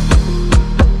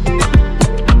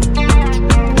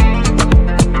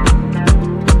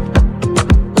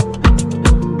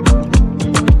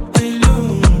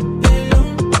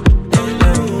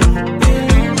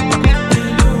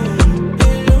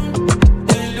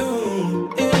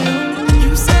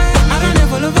 You say I don't dey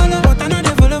follow, but I know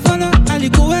dey follow. I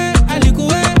lick away,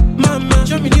 mama.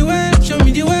 Show me the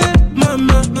way,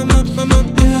 mama.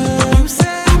 Yeah. You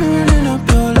say I been running up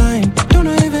your line, don't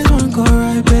know if it's one go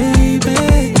right, baby.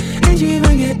 Ain't you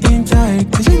even getting tired?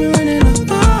 'Cause you been running up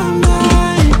my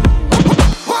mind.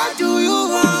 What do you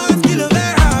want? Kilo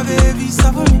Vera, baby,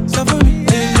 stop for me,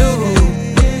 hello,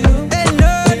 hello,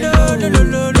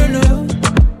 hello.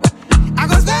 I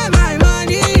go spend my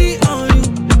money on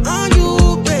you,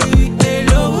 baby,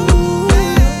 hello,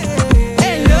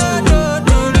 hello,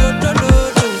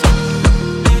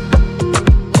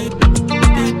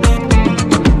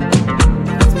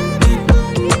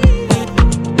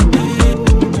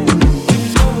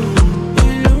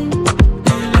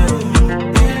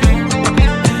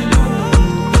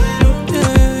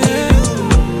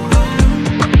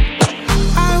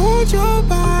 I want your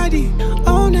body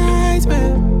all night,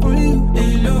 babe. Only you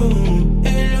alone,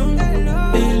 alone,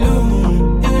 alone,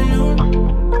 alone.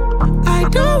 I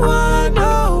don't want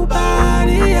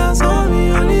nobody else on me,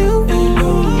 only you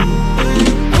alone,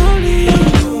 only you.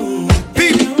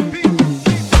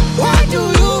 What do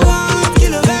you want?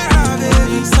 Kilo Vera,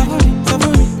 baby, stop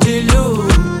for me, hello,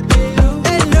 hello,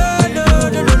 hello.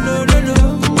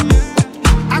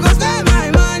 I go spend my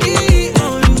money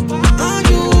on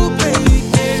you, baby,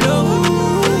 hello,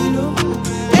 hello,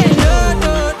 hello.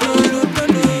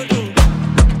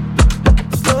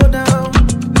 Slow down,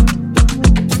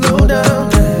 slow down,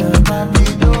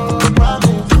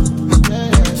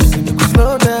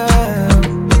 slow down,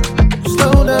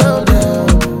 slow down,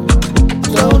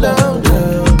 slow down.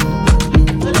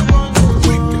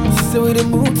 She said we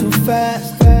didn't move too fast,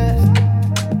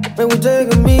 man, we take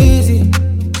 'em easy.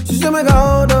 She said make a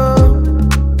hold on,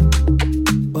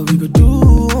 what we could do,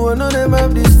 I know them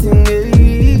have this thing,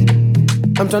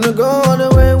 yeah. I'm tryna go all the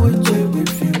way with you,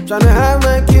 tryna have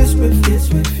my kiss with you.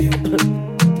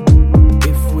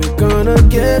 If we're gonna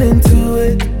get into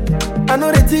it, I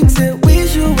know they think that we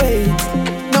should wait,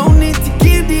 no need to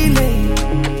keep delaying.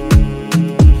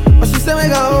 But she said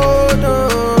make a hold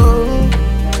on.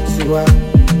 See why?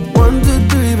 1, 2,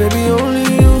 3, baby, only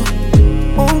you.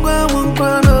 Won't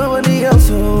cry, nobody else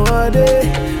all day.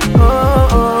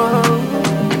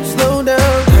 Slow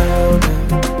down,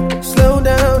 slow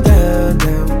down,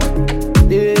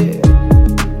 yeah.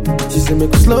 She said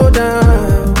make us slow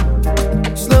down,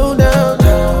 slow down,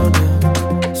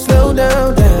 slow down,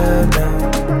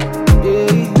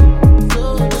 yeah.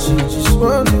 She just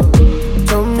want to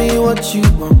tell me what you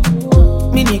want,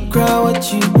 mini cry what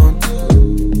you want,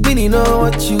 mini know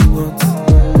what you want.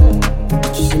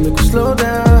 She said make us slow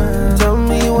down, tell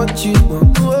me what you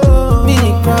want,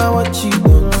 mini cry what you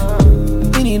want,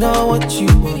 mini know what you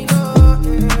want.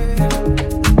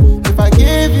 If I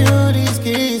give you these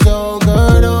keys, oh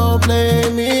girl, don't play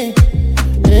me.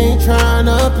 Ain't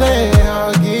tryna play,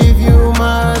 I'll give you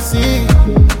my seat.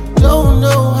 Don't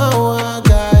know how I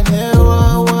got here,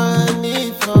 what I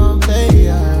need from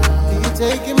player. Keep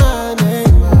taking my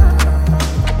name,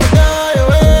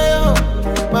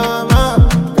 mama.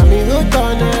 Got me hooked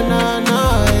on that,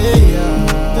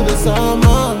 yeah. To the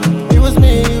summer, it was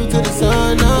me, you to the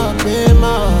sun up in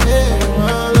my head.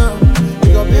 We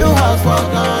gon' build house for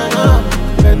Ghana,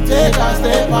 then take our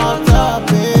step on top,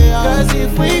 yeah. 'Cause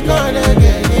if we gonna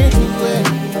get into it,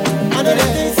 I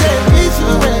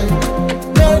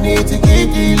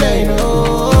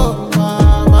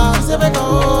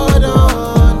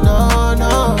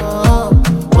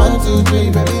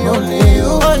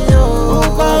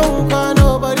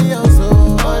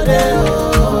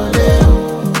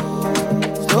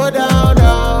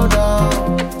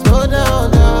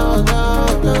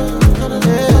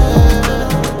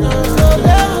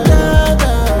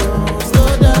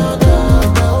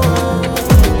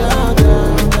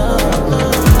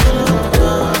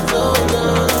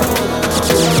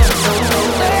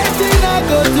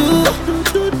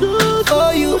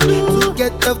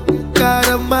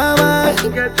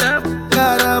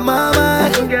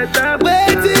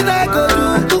Waiting I go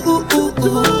do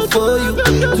for you.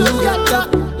 To get up,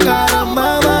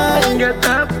 Caramama,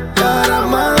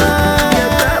 Caramama.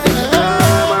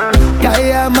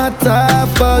 Kaya mata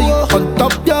for you, on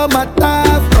top your mata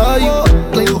for you.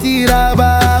 Plenty raba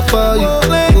for you.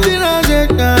 Plenty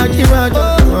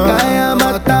Kaya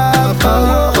mata for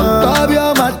you, on top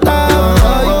your mata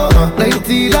for you.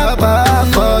 Plenty raba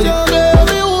for you.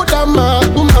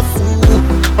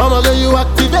 I'ma get you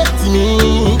activate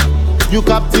me, you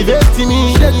captivate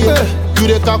me, you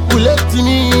dey calculate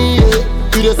me,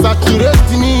 you dey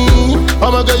saturate me.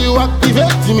 I'ma get you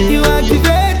activate me, you dey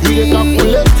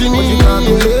calculate me,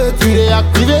 you dey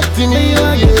activate me.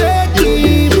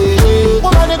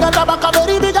 Woman, they got a back a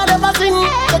very big and never sing.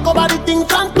 Take over the thing,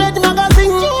 front page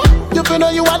magazine. You feel know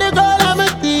you are the girl I'm a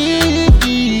tea.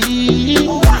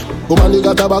 Woman, they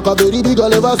got a back a very big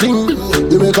and never sing.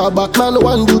 You make a Batman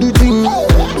one do the thing.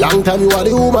 Long time you are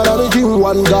the woman of the gym.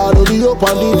 One God will be up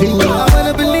on the thing. I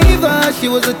wanna believe her, she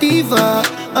was a diva.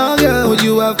 Oh girl, would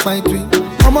you have my dream?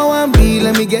 Mama want me,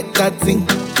 let me get that thing.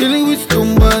 Dealing with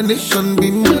combination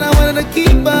beam. But I wanted to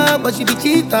keep her, but she be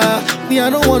cheater. Me, I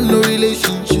don't want no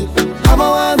relationship. Mama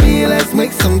want me, let's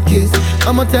make some kiss.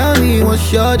 Mama tell me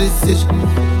what's your decision.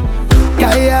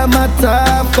 Kaya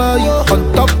mata for you, on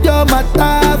top your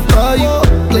mata for you.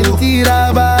 Plenty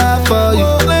raba for you.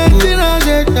 Plenty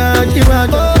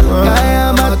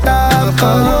Kaya mata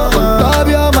for you, on top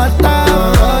your mata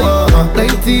for you.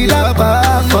 Plenty raba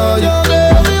for you.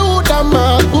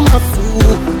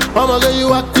 I'ma get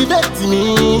you activate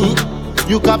me,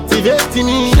 you captivate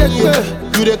me,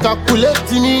 you dey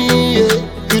calculate me, you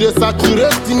dey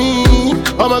saturate me.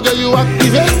 I'ma get you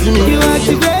activate me, you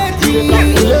dey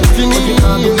calculate me,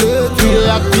 you dey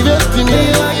activate me.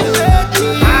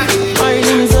 My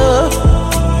name is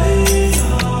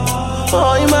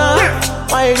oh man,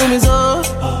 my name is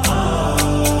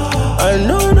I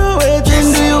know no way to do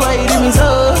you, my name is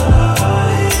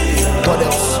What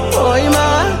else? oh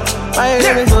man, my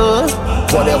name is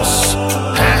What else?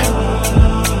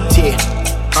 Yeah,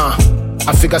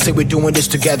 I figure say we're doing this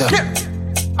together.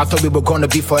 I thought we were gonna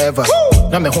be forever.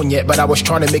 Not me home yet, but I was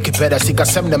trying to make it better. See,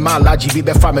 70 miles, GB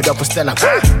be farmed up for Stella.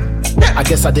 I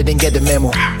guess I didn't get the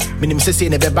memo. Minim say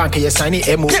in the bank, you sign it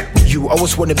emo. You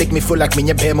always wanna make me feel like me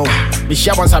bemo. Me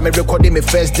share once I'm recording my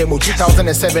first demo.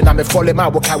 2007, I'm falling my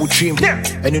work I would dream.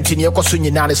 And until you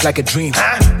now it's like a dream.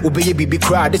 Obey your baby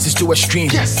cry, this is too extreme.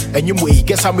 And you way,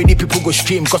 guess how many people go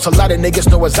stream? Cause a lot of niggas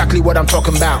know exactly what I'm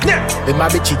talking about. It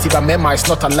might be cheating, but mema it's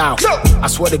not allowed. I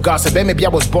swear to God, so maybe I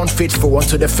was born faithful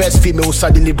until the first female who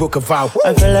suddenly broke a vow.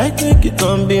 I feel like you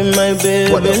can be my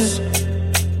baby. What else?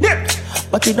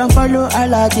 But you don't follow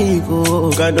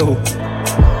Aladigo, Gado.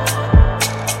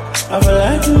 I feel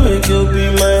like you be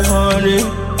my honey.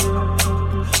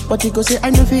 But you go say I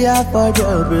know if you have for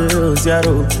your bills,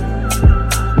 Yaro.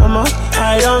 Mama,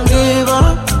 I don't give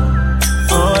up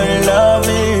on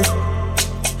loving.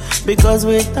 Because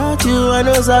without you I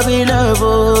know I'll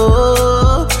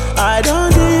love. I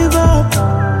don't give up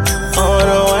on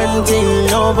one thing,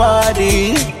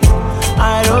 nobody.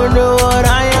 I don't know what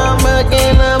I am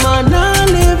again, I'm a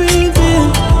non-living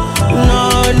thing.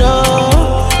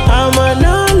 No, I'm a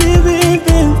non-living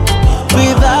thing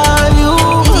without you.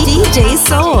 DJ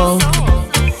Soul.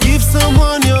 Give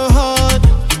someone your heart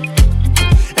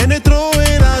and they throw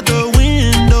it out the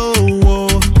window.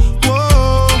 Whoa,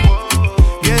 whoa.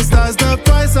 Guess that's the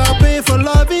price I pay for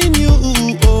loving you.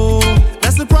 Oh,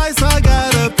 that's the price I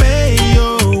gotta pay.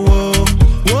 Oh,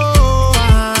 whoa,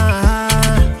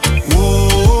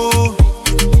 whoa,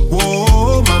 whoa,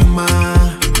 whoa, mama.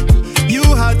 You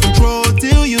had control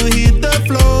till you hit the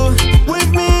floor with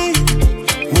me.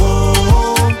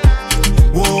 Whoa,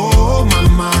 whoa,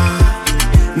 mama.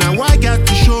 Now I got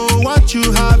to show what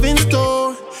you have in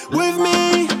store with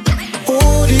me. Who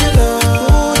do you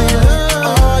love?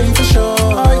 Are you for sure?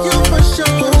 Are you for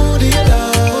sure? Who do you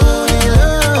love?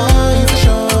 Are you for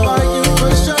sure? Are you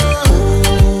for sure?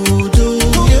 Who do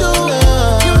you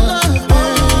love?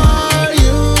 Are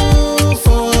you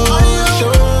for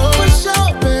sure? For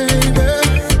sure, baby.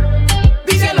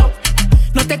 Díselo,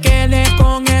 no te quedes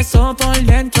con eso por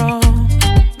dentro.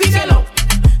 Díselo,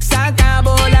 saca a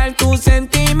volar tus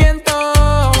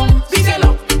sentimientos.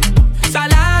 Díselo,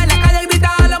 sal a la calle y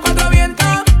grita a los cuatro vientos.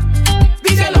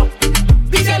 Díselo,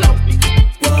 díselo.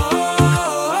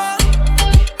 Wow.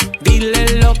 Dile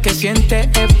lo que sientes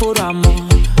es puro amor.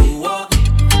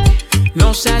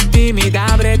 No seas tímida,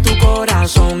 abre tu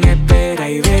corazón, espera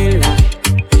y vela.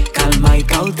 Calma y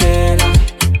cautela,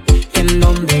 en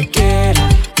donde quiera.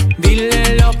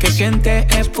 Dile lo que sientes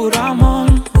es puro amor.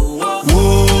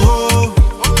 Whoa,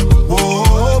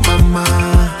 whoa, mama.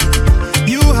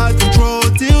 You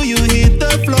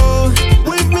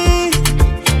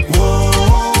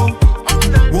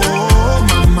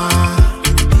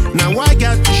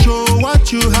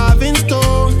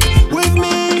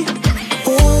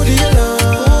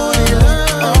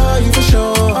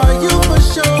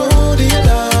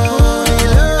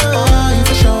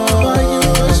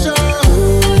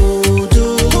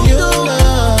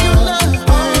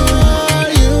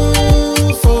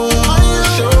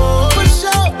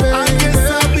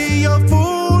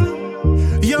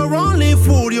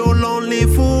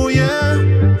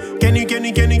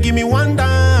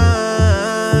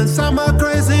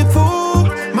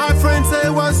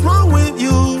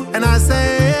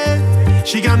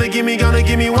She gonna give me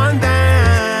one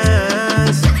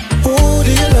dance. Who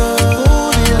do you love?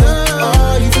 Who do you love?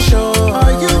 Are you for sure?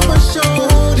 Are you for sure?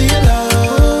 Who do you love?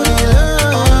 Who do you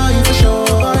love? Are you for sure?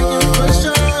 Are you for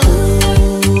sure?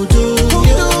 Who do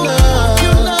you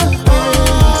love?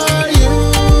 Are you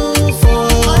for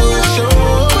sure?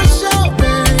 For sure,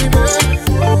 baby.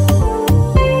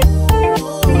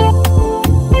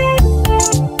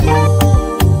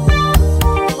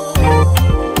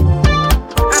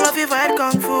 I love you fight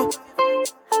kung fu,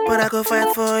 but I go fight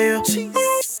for you.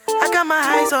 I got my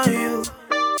eyes on you.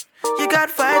 You got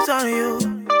vibes on you.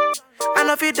 I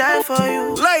know if you die for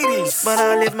you, ladies, but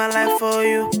I'll live my life for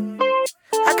you.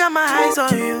 I got my eyes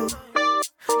on you.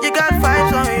 You got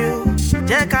vibes on you.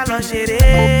 Jẹ́ ká lọ ṣeré.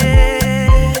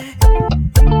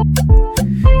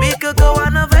 We could go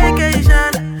on a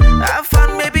vacation, have fun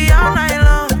maybe all night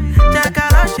long. Jẹ́ ká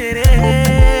lọ ṣeré.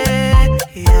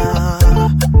 Yeah.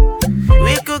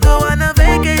 We could go on a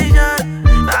vacation,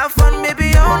 have fun maybe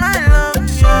all night long.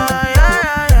 Yeah,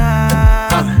 yeah,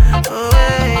 yeah. Oh,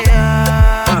 yeah.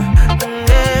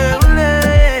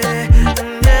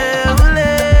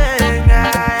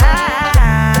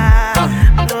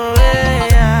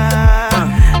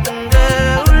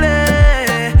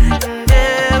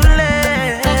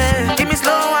 Give me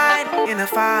slow wine in a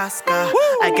fast car.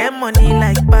 I get money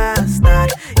like bastard.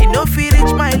 You know if you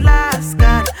reach my last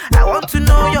card, I want to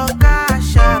know your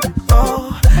cash app.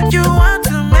 Oh, you want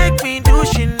to make me do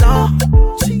she know?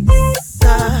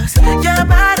 Cause your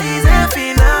body's a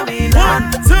phenomenon.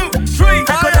 1, 2, 3,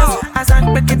 I go down as I'm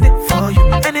making it for you.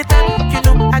 Anytime you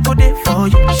know I go there for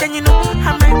you. Then you know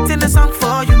I'm writing a song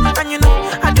for you. And you know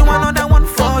I do another one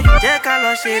for you. Jẹ́ ká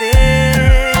lọ ṣeré.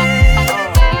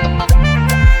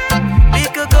 We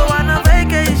could go on a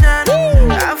vacation,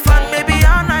 have fun maybe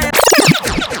all night.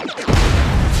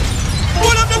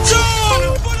 Put up the tune!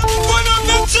 Put up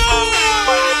the tune!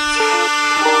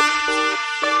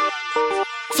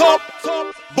 Top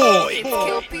boy.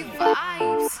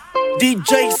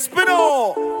 DJ Spino.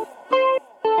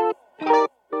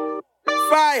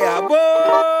 Fire boy.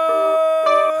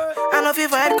 I love you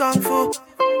fight kung fu,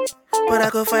 but I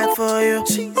go fight for you.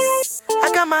 I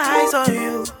got my eyes on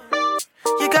you.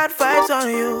 You got vibes on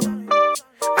you.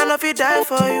 I know if you die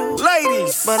for you,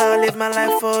 ladies, but I'll live my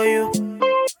life for you.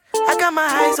 I got my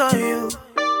eyes on you.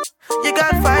 You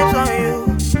got vibes on you.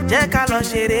 Jẹ́ ká lọ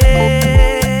ṣeré.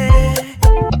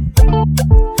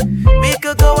 We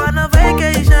could go on a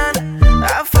vacation,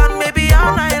 have fun maybe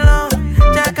all night long.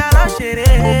 Jẹ́ ká lọ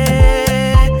ṣeré.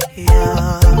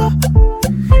 Yeah.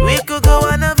 We could go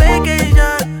on a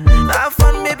vacation, have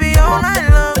fun maybe all night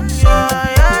long. Yeah,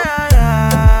 yeah,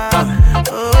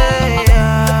 yeah. Oh,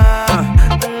 yeah.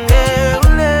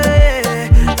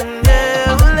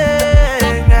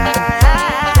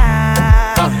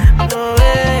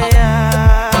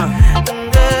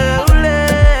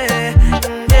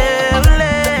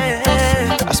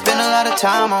 I spend a lot of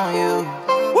time on you.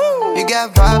 You got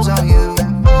vibes on you.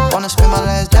 Wanna spend my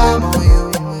last dime on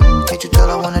you. Can't you tell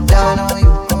I wanna dine on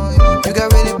you? You got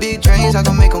really big dreams, I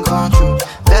can make them come true.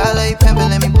 Valet pimpin',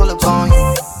 let me pull up on you.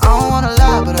 I don't wanna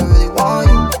lie, but I really want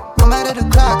you. No matter the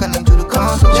clock, I need you to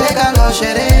come through. Jẹ́ ká lọ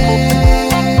ṣeré.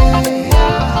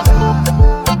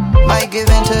 Might give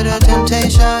in to the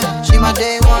temptation. She my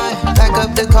day one. Pack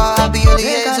up the car, I'll be your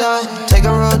liaison. Take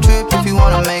a road trip if you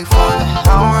wanna make fun.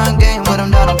 I don't run game, but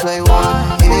I'm down to play one.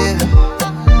 Yeah,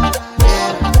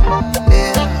 yeah,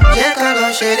 yeah. Jẹ́ ká lọ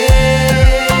ṣeré.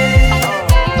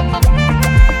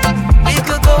 We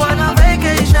could go on a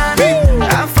vacation,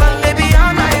 have fun maybe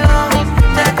all night long.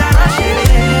 Jẹ́ ká lọ ṣeré.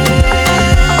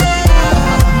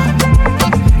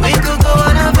 We could go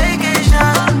on a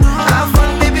vacation, have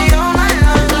fun maybe all night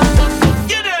long.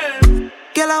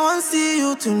 Girl, I wanna see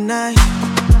you tonight.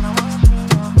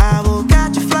 I will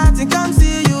catch a flight and come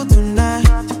see you tonight.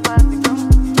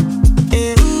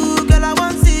 Hey, ooh, girl, I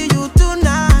wanna see you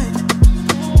tonight.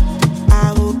 I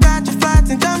will catch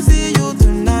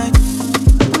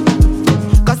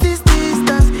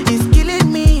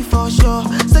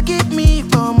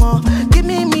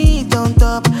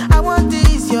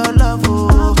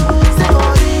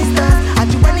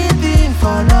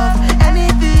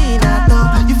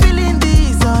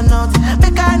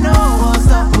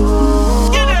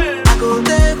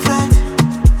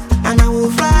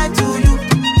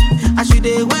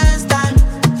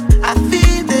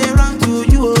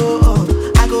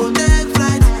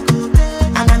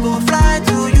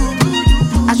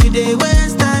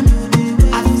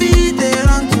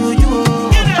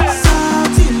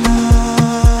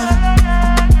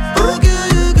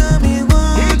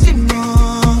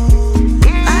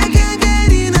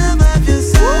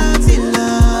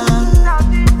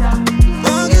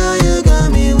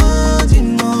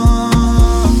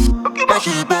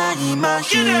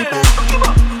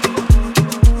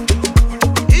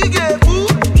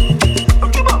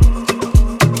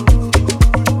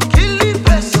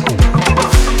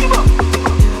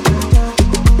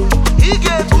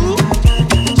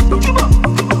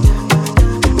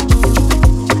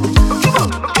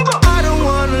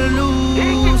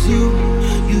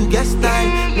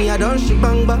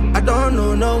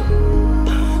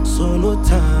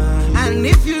And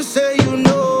if you say you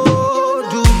know,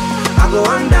 do I go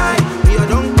and die? Me, I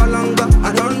don't balanga,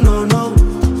 I don't know, no.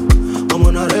 I'm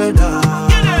on a radar.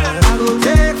 I go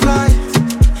take flight,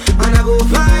 and I go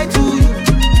fly to you.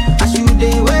 As you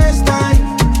dey waste time,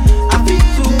 I feel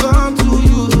to come to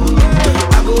you.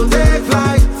 I go take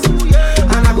flight,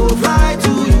 and I go fly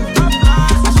to you.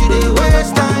 As you dey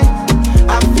waste time,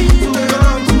 I feel to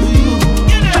come to you.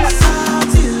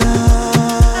 Salty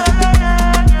love,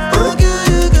 oh girl,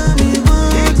 you got me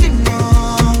wanting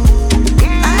more.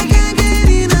 I can't get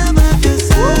enough of your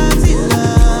salty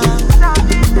love.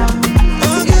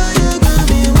 Oh girl, you got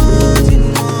me wanting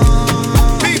more.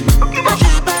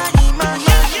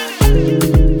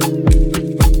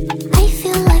 I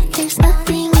feel like there's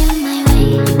nothing in my way.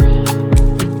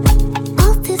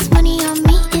 All this money on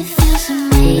me, it feels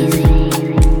amazing.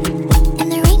 In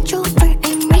the Range Rover,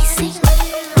 I'm racing.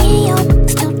 Me and you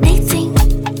still dating.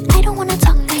 I don't wanna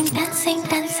talk, I'm dancing,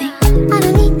 dancing. I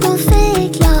don't need no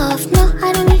fake love, no,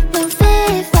 I don't need no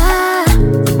favor.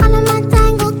 All of my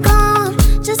tango gone,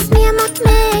 just me and my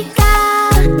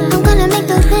makeup. I'm gonna make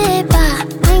the paper,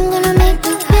 I'm gonna make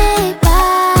the paper.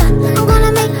 I'm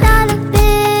gonna make dollar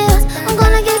bills, I'm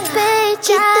gonna get paid,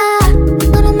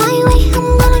 yeah. Out of my way, I'm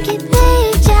gonna get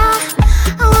paid, yeah.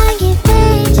 I wanna get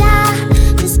paid, yeah.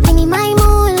 Just give me my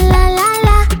mood, la la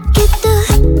la. Get the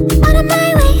out of my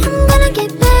way, I'm gonna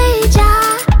get paid,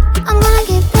 yeah. I'm gonna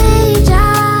get paid,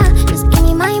 yeah. Just give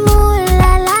me my mood,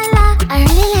 la la la. I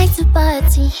really like to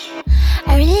party.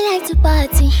 I really like to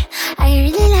party. I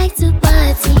really like to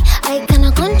party. I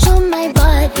cannot control my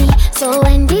body. So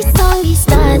when this song is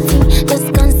starting,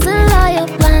 just cancel all your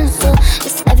plans. So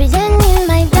it's evident in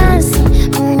my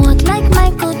dancing. Walk like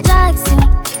Michael Jackson.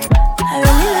 I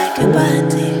really like your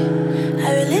body. I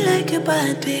really like your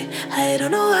body. I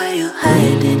don't know why you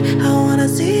hide it. I wanna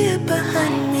see it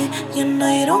behind me. You know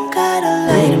you don't gotta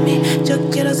lie to me. Yo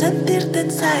quiero sentirte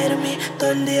inside of me.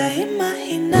 Todo el día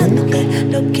imaginándote.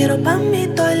 Lo quiero pa' mí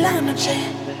toda la noche.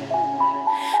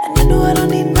 And you know I don't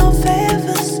need no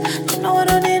favors. You know I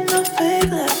don't need no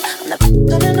favors. I'm not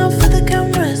turning off for the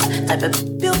cameras. Type of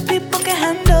you people can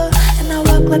handle. And I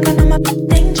walk like I know my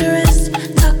dangerous.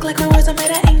 Talk like my words are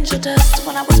made of angel dust.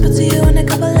 When I whisper to you in a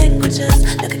couple languages.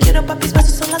 Lo que quiero pa' mis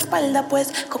besos en la espalda,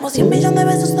 pues. Como 100 millones de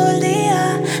besos todo el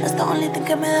día. Es the only thing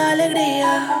que me da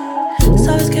alegría.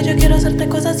 Sabes que yo quiero hacerte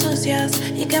cosas sucias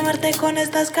y quemarte con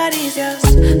estas caricias.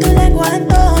 Tu lengua en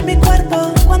todo mi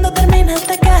cuerpo. Cuando terminas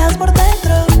te quedas por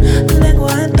dentro. Tu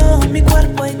lengua en todo mi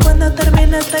cuerpo y cuando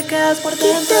terminas te quedas por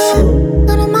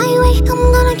dentro. Out of my way,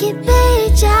 I'm gonna get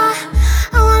paid, yeah.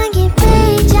 I wanna get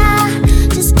paid, yeah.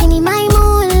 Just give me my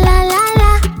mood, la la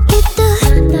la. Get the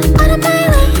out of my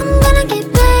way, I'm gonna get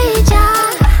paid,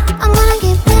 yeah. I'm gonna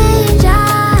get paid,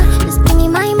 yeah. Just give me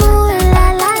my mood,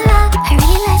 la la la. I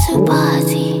really like to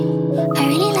party. I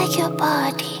really like your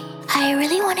body. I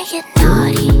really wanna get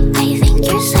naughty. I think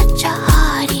you're such a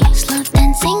hottie. Slow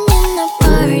dancing in the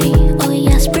party. Oh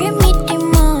yes, bring me the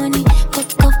money.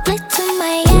 Book a flight to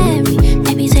Miami.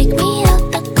 Maybe take me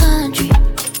out the country.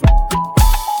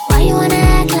 Why you wanna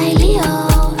act like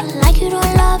Leo? Like you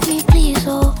don't love me, please,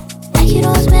 oh. Like you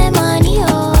don't spend money,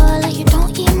 oh. Like you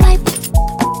don't eat my to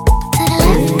the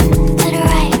left, to the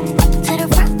right, to the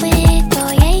front with it,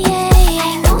 oh yeah, yeah.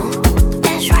 I know,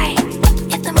 that's right.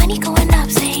 If the money going up,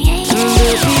 say yeah, yeah.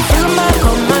 Baby, follow my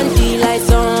command, like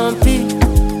zombie.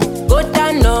 Go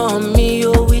down on me,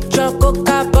 oh, with your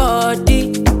coca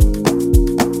body.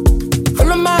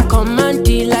 Follow my command,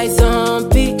 like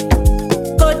zombie.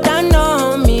 Go down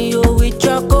on me, oh, with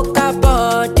your coca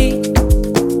body.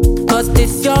 Cause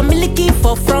this your milky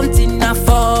for front enough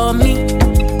for me.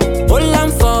 Hold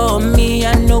on for me,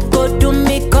 I no go do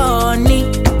me corny.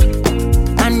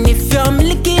 And if you're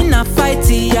milky na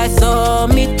fighty, I saw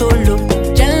me to look.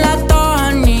 Gelato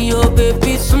honey, oh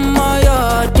baby,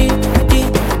 sumoyo di di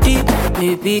di.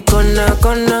 Baby,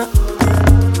 gonna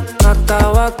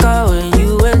waka waka when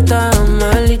you enter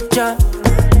my licha.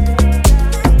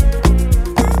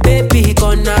 Baby,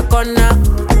 gonna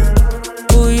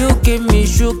will you give me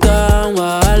sugar,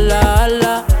 wahala,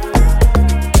 hala.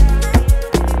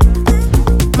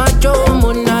 Macho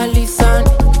Mona Lisa,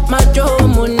 Macho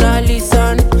Mona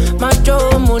Lisa,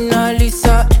 Macho Mona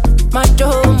Lisa, Macho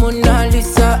Mona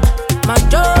Lisa,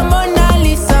 Macho Mona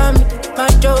Lisa,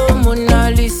 Macho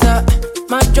Mona Lisa,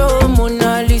 Macho